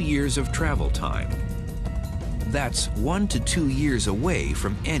 2 years of travel time. That's 1 to 2 years away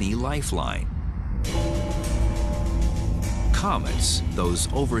from any lifeline. Comets, those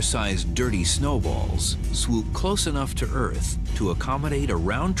oversized dirty snowballs, swoop close enough to Earth to accommodate a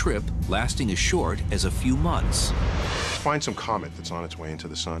round trip lasting as short as a few months. Find some comet that's on its way into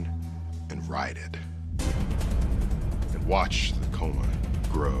the sun and ride it. And watch the coma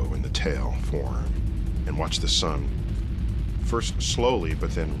grow and the tail form. And watch the sun first slowly,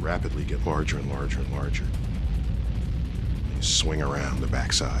 but then rapidly get larger and larger and larger. And you swing around the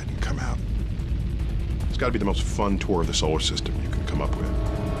backside and come out. It's got to be the most fun tour of the solar system you can come up with.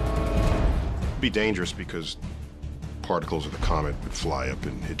 It'd be dangerous because particles of the comet would fly up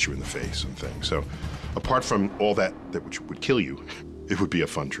and hit you in the face and things. So apart from all that which would kill you, it would be a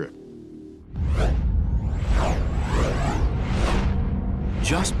fun trip.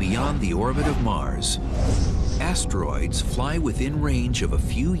 Just beyond the orbit of Mars, asteroids fly within range of a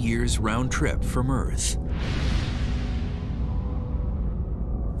few years round trip from Earth.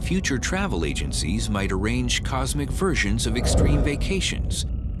 Future travel agencies might arrange cosmic versions of extreme vacations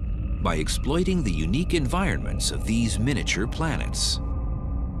by exploiting the unique environments of these miniature planets.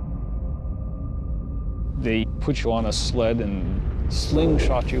 They put you on a sled and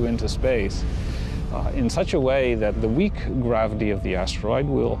slingshot you into space in such a way that the weak gravity of the asteroid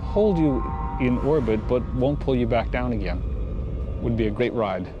will hold you in orbit but won't pull you back down again. Would be a great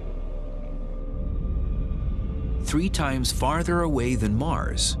ride. 3 times farther away than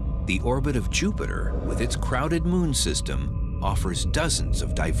Mars, the orbit of Jupiter, with its crowded moon system, offers dozens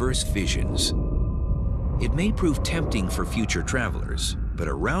of diverse visions. It may prove tempting for future travelers, but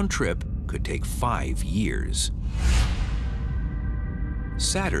a round trip could take 5 years.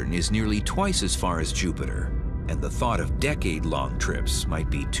 Saturn is nearly twice as far as Jupiter, and the thought of decade-long trips might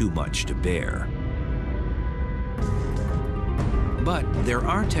be too much to bear. But there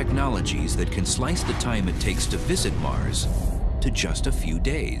are technologies that can slice the time it takes to visit Mars to just a few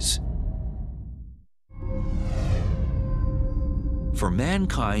days. For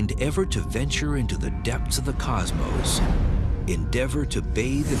mankind ever to venture into the depths of the cosmos, endeavor to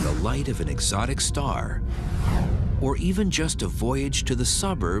bathe in the light of an exotic star, or even just a voyage to the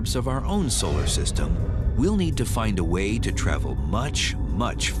suburbs of our own solar system, we'll need to find a way to travel much,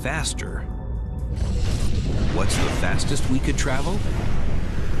 much faster. What's the fastest we could travel?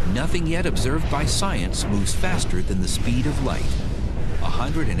 Nothing yet observed by science moves faster than the speed of light,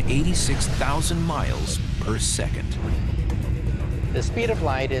 186,000 miles per second. The speed of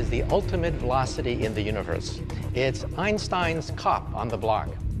light is the ultimate velocity in the universe. It's Einstein's cop on the block.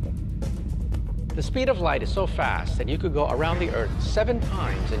 The speed of light is so fast that you could go around the Earth 7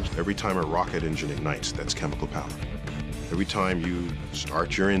 times in... Every time a rocket engine ignites, that's chemical power. Every time you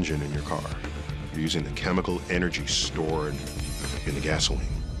start your engine in your car, you're using the chemical energy stored in the gasoline.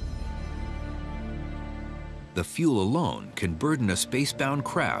 The fuel alone can burden a spacebound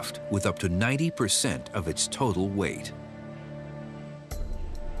craft with up to 90% of its total weight.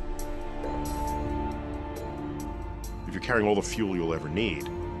 If you're carrying all the fuel you'll ever need,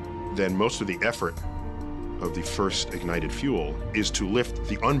 then most of the effort of the first ignited fuel is to lift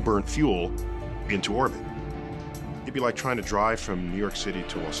the unburnt fuel into orbit. It'd be like trying to drive from New York City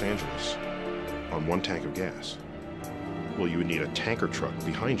to Los Angeles on 1 tank of gas. Well, you would need a tanker truck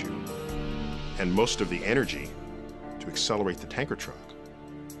behind you. And most of the energy to accelerate the tanker truck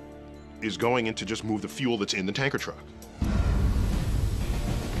is going into just move the fuel that's in the tanker truck.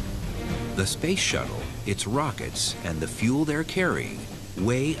 The space shuttle, its rockets, and the fuel they're carrying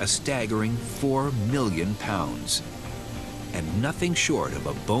weigh a staggering 4 million pounds. And nothing short of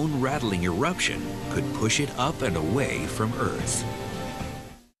a bone-rattling eruption could push it up and away from Earth.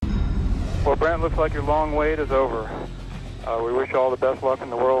 Well, Brent, looks like your long wait is over. We wish you all the best luck in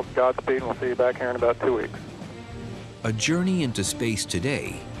the world. Godspeed, and we'll see you back here in about 2 weeks. A journey into space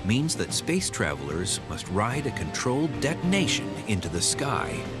today means that space travelers must ride a controlled detonation into the sky.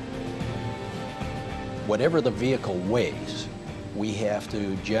 Whatever the vehicle weighs, we have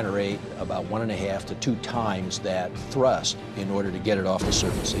to generate about 1.5 to 2 times that thrust in order to get it off the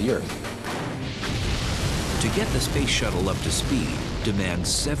surface of the Earth. To get the space shuttle up to speed demands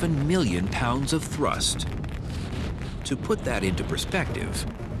 7 million pounds of thrust. To put that into perspective,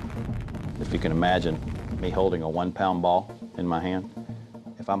 if you can imagine me holding a 1-pound ball in my hand,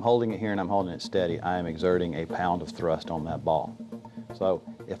 if I'm holding it here and I'm holding it steady, I am exerting a pound of thrust on that ball. So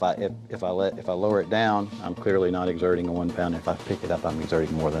if I lower it down, I'm clearly not exerting a 1 pound. If I pick it up, I'm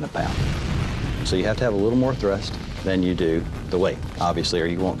exerting more than a pound. So you have to have a little more thrust than you do the weight, obviously, or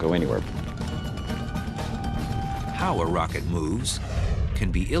you won't go anywhere. how a rocket moves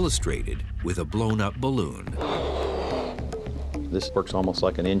can be illustrated with a blown-up balloon. This works almost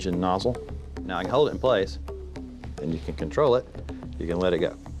like an engine nozzle. Now I can hold it in place, and you can control it. You can let it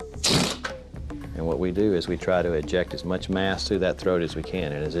go. And what we do is we try to eject as much mass through that throat as we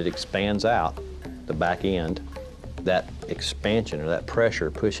can. And as it expands out, the back end, that expansion or that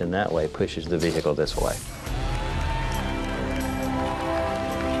pressure pushing that way pushes the vehicle this way.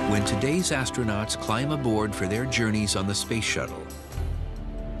 When today's astronauts climb aboard for their journeys on the space shuttle,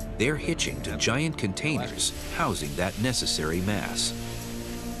 they're hitching to giant containers housing that necessary mass.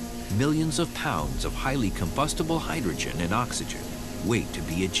 Millions of pounds of highly combustible hydrogen and oxygen wait to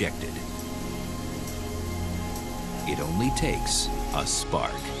be ejected. It only takes a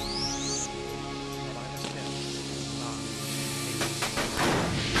spark.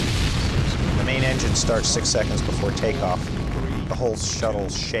 The main engine starts 6 seconds before takeoff. The whole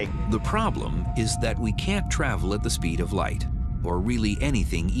shuttle's shaking. The problem is that we can't travel at the speed of light, or really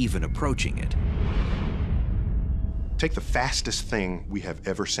anything even approaching it. Take the fastest thing we have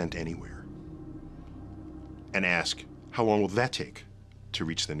ever sent anywhere and ask, how long will that take to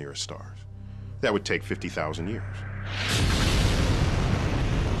reach the nearest stars? That would take 50,000 years.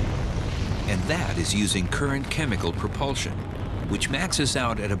 And that is using current chemical propulsion, which maxes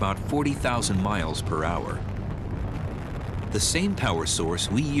out at about 40,000 miles per hour. The same power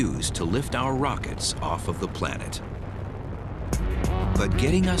source we use to lift our rockets off of the planet. But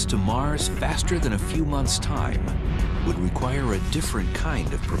getting us to Mars faster than a few months' time would require a different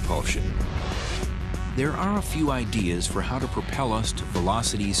kind of propulsion. There are a few ideas for how to propel us to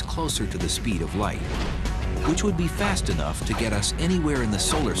velocities closer to the speed of light, which would be fast enough to get us anywhere in the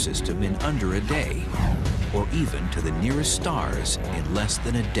solar system in under a day, or even to the nearest stars in less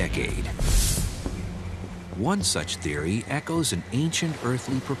than a decade. One such theory echoes an ancient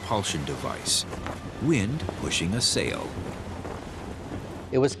earthly propulsion device, wind pushing a sail.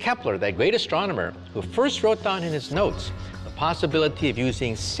 It was Kepler, that great astronomer, who first wrote down in his notes the possibility of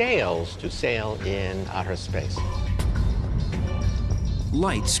using sails to sail in outer space.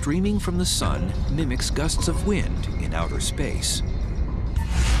 Light streaming from the sun mimics gusts of wind in outer space.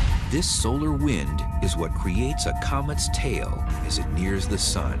 This solar wind is what creates a comet's tail as it nears the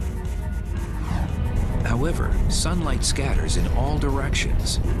sun. However, sunlight scatters in all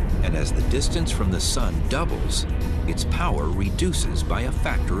directions, and as the distance from the sun doubles, its power reduces by a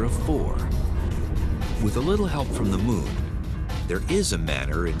factor of 4. With a little help from the moon, there is a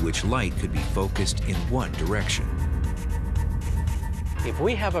manner in which light could be focused in one direction. If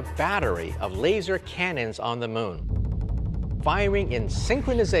we have a battery of laser cannons on the moon, firing in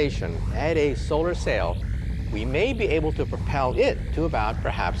synchronization at a solar sail, we may be able to propel it to about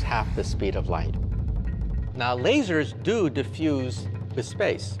perhaps half the speed of light. Now, lasers do diffuse with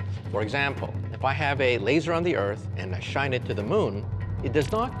space. For example, if I have a laser on the Earth and I shine it to the moon, it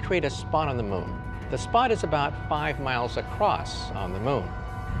does not create a spot on the moon. The spot is about 5 miles across on the moon.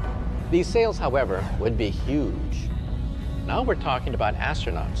 These sails, however, would be huge. Now we're talking about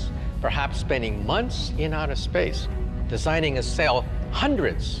astronauts, perhaps spending months in outer space, designing a sail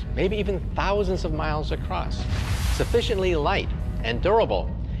hundreds, maybe even thousands of miles across, sufficiently light and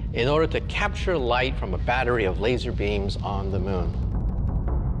durable in order to capture light from a battery of laser beams on the moon.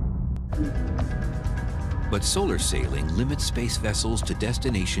 But solar sailing limits space vessels to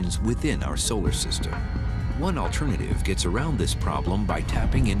destinations within our solar system. One alternative gets around this problem by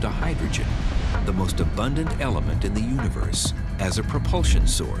tapping into hydrogen, the most abundant element in the universe, as a propulsion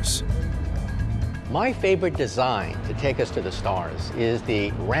source. My favorite design to take us to the stars is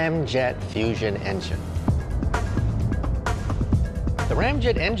the ramjet fusion engine. The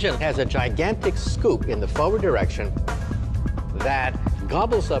ramjet engine has a gigantic scoop in the forward direction that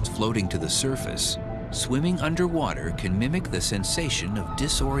gobbles up. Floating to the surface, swimming underwater can mimic the sensation of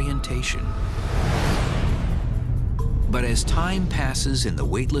disorientation. But as time passes in the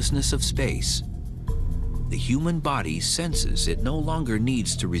weightlessness of space, the human body senses it no longer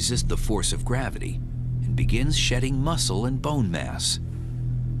needs to resist the force of gravity and begins shedding muscle and bone mass.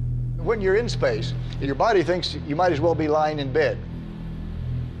 When you're in space, your body thinks you might as well be lying in bed.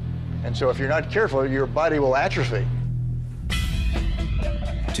 And so if you're not careful, your body will atrophy.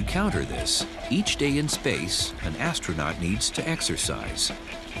 To counter this, each day in space, an astronaut needs to exercise.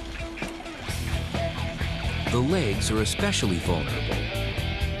 The legs are especially vulnerable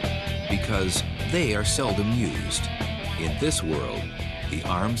because they are seldom used. In this world, the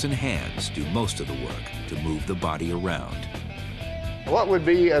arms and hands do most of the work to move the body around. What would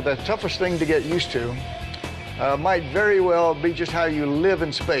be the toughest thing to get used to might very well be just how you live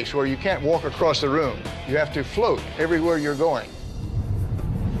in space, where you can't walk across the room. You have to float everywhere you're going.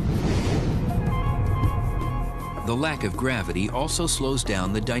 The lack of gravity also slows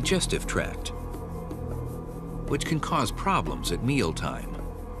down the digestive tract, which can cause problems at mealtime.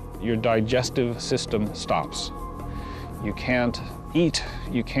 Your digestive system stops. You can't eat,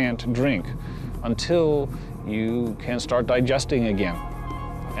 you can't drink until you can start digesting again.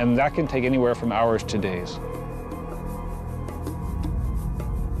 And that can take anywhere from hours to days.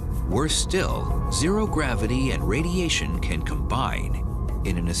 Worse still, zero gravity and radiation can combine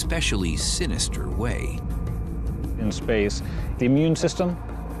in an especially sinister way. In space, the immune system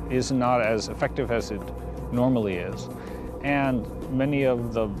is not as effective as it normally is. And many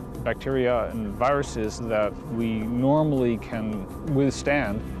of the bacteria and viruses that we normally can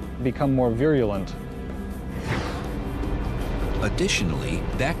withstand become more virulent. Additionally,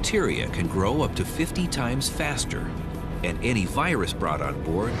 bacteria can grow up to 50 times faster, and any virus brought on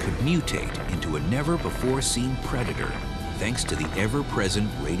board could mutate into a never-before-seen predator, thanks to the ever-present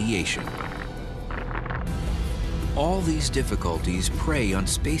radiation. All these difficulties prey on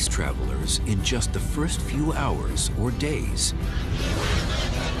space travelers in just the first few hours or days.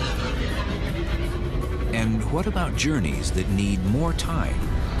 And what about journeys that need more time?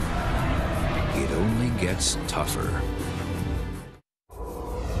 It only gets tougher.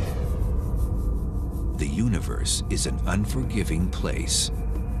 The universe is an unforgiving place.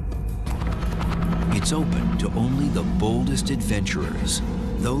 It's open to only the boldest adventurers,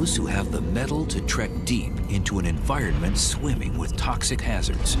 those who have the mettle to trek deep into an environment swimming with toxic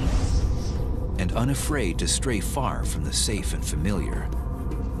hazards, and unafraid to stray far from the safe and familiar.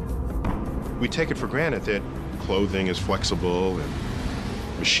 We take it for granted that clothing is flexible and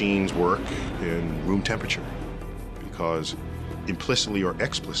machines work in room temperature, because implicitly or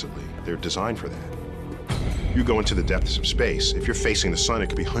explicitly, they're designed for that. You go into the depths of space. If you're facing the sun, it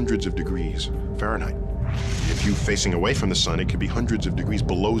could be hundreds of degrees Fahrenheit. If you're facing away from the sun, it could be hundreds of degrees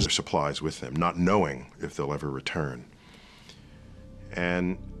below their supplies with them, not knowing if they'll ever return.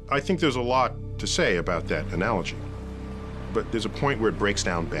 And I think there's a lot to say about that analogy, but there's a point where it breaks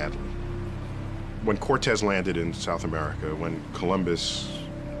down badly. When Cortez landed in South America, when Columbus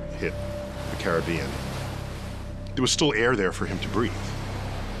hit the Caribbean, there was still air there for him to breathe,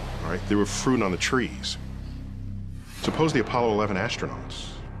 all right? There were fruit on the trees. Suppose the Apollo 11 astronauts,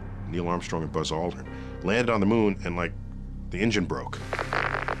 Neil Armstrong and Buzz Aldrin, landed on the moon and, like, the engine broke.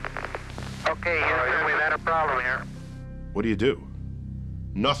 Okay, Houston, we've had a problem here. What do?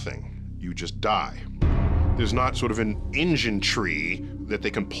 Nothing. You just die. There's not sort of an engine tree that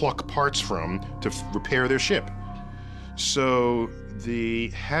they can pluck parts from to repair their ship. So the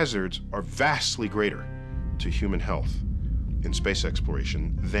hazards are vastly greater to human health in space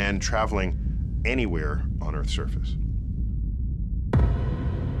exploration than traveling anywhere on Earth's surface.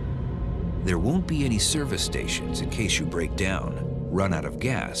 There won't be any service stations in case you break down, run out of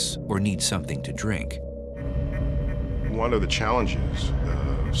gas, or need something to drink. One of the challenges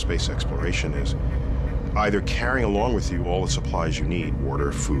of space exploration is either carrying along with you all the supplies you need,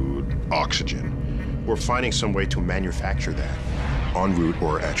 water, food, oxygen, or finding some way to manufacture that en route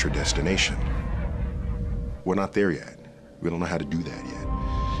or at your destination. We're not there yet. We don't know how to do that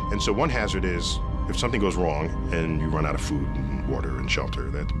yet. And so one hazard is if something goes wrong and you run out of food and water and shelter,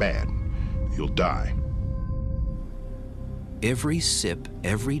 that's bad. You'll die. Every sip,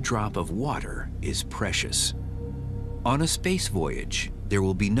 every drop of water is precious. On a space voyage, there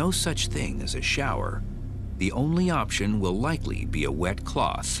will be no such thing as a shower. The only option will likely be a wet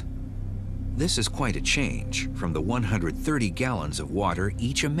cloth. This is quite a change from the 130 gallons of water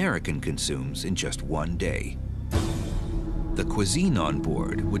each American consumes in just one day. The cuisine on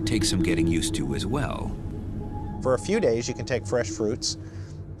board would take some getting used to as well. For a few days, you can take fresh fruits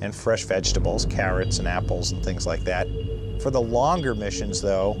and fresh vegetables, carrots and apples and things like that. For the longer missions,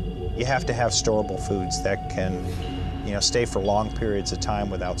 though, you have to have storable foods that can, stay for long periods of time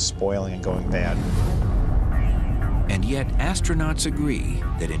without spoiling and going bad. And yet, astronauts agree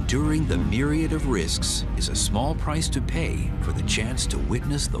that enduring the myriad of risks is a small price to pay for the chance to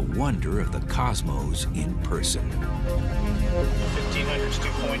witness the wonder of the cosmos in person. 1500's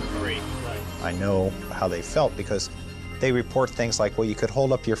 2.3. I know how they felt because they report things like, well, you could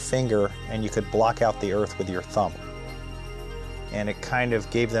hold up your finger and you could block out the Earth with your thumb. And it kind of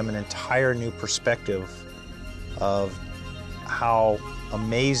gave them an entire new perspective of how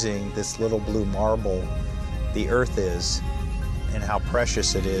amazing this little blue marble the Earth is and how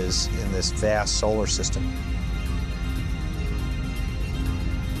precious it is in this vast solar system.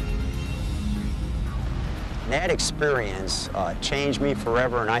 That experience changed me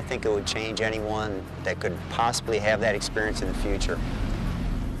forever, and I think it would change anyone that could possibly have that experience in the future.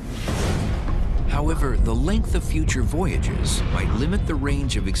 However, the length of future voyages might limit the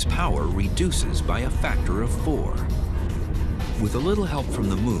range of its power reduces by a factor of 4. With a little help from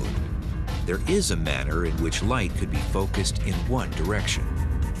the moon, there is a manner in which light could be focused in one direction.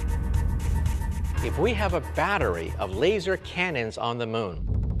 If we have a battery of laser cannons on the moon,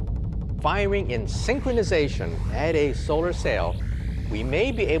 firing in synchronization at a solar sail, we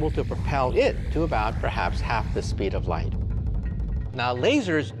may be able to propel it to about perhaps half the speed of light. Now,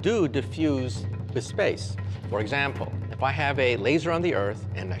 lasers do diffuse with space. For example, if I have a laser on the Earth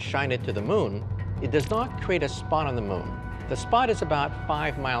and I shine it to the moon, it does not create a spot on the moon. The spot is about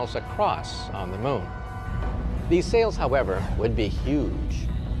 5 miles across on the moon. These sails, however, would be huge.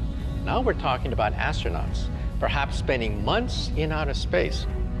 Now we're talking about astronauts, perhaps spending months in outer space,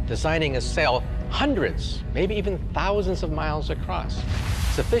 designing a sail hundreds, maybe even thousands of miles across,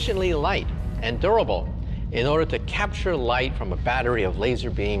 sufficiently light and durable in order to capture light from a battery of laser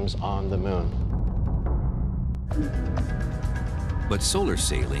beams on the moon. But solar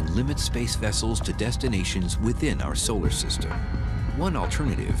sailing limits space vessels to destinations within our solar system. One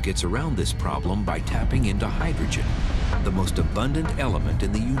alternative gets around this problem by tapping into hydrogen, the most abundant element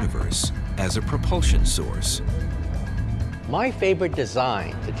in the universe, as a propulsion source. My favorite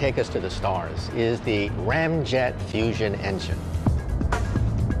design to take us to the stars is the ramjet fusion engine.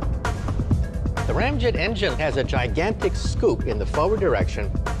 The ramjet engine has a gigantic scoop in the forward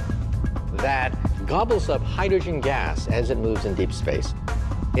direction that gobbles up hydrogen gas as it moves in deep space.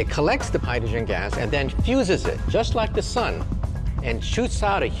 It collects the hydrogen gas and then fuses it, just like the sun, and shoots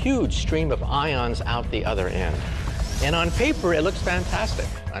out a huge stream of ions out the other end. And on paper, it looks fantastic.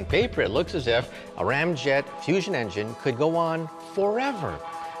 On paper, it looks as if a ramjet fusion engine could go on forever,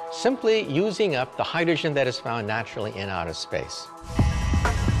 simply using up the hydrogen that is found naturally in outer space.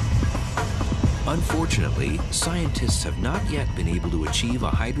 Unfortunately, scientists have not yet been able to achieve a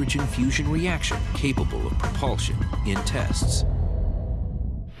hydrogen fusion reaction capable of propulsion in tests.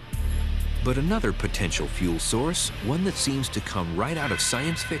 But another potential fuel source, one that seems to come right out of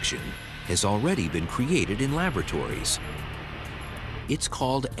science fiction, has already been created in laboratories. It's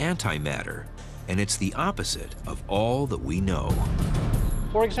called antimatter, and it's the opposite of all that we know.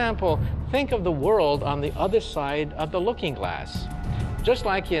 For example, think of the world on the other side of the looking glass. Just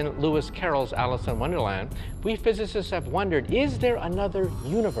like in Lewis Carroll's Alice in Wonderland, we physicists have wondered, is there another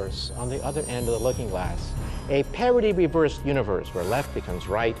universe on the other end of the looking glass? A parity-reversed universe where left becomes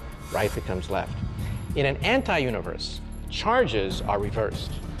right, right becomes left. In an anti-universe, charges are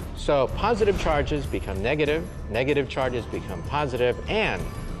reversed. So positive charges become negative, negative charges become positive, and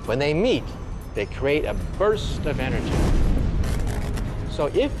when they meet, they create a burst of energy. So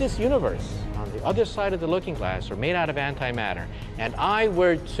if this universe on the other side of the looking glass were made out of antimatter, and I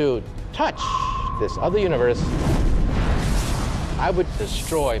were to touch this other universe, I would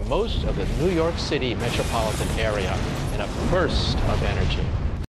destroy most of the New York City metropolitan area in a burst of energy.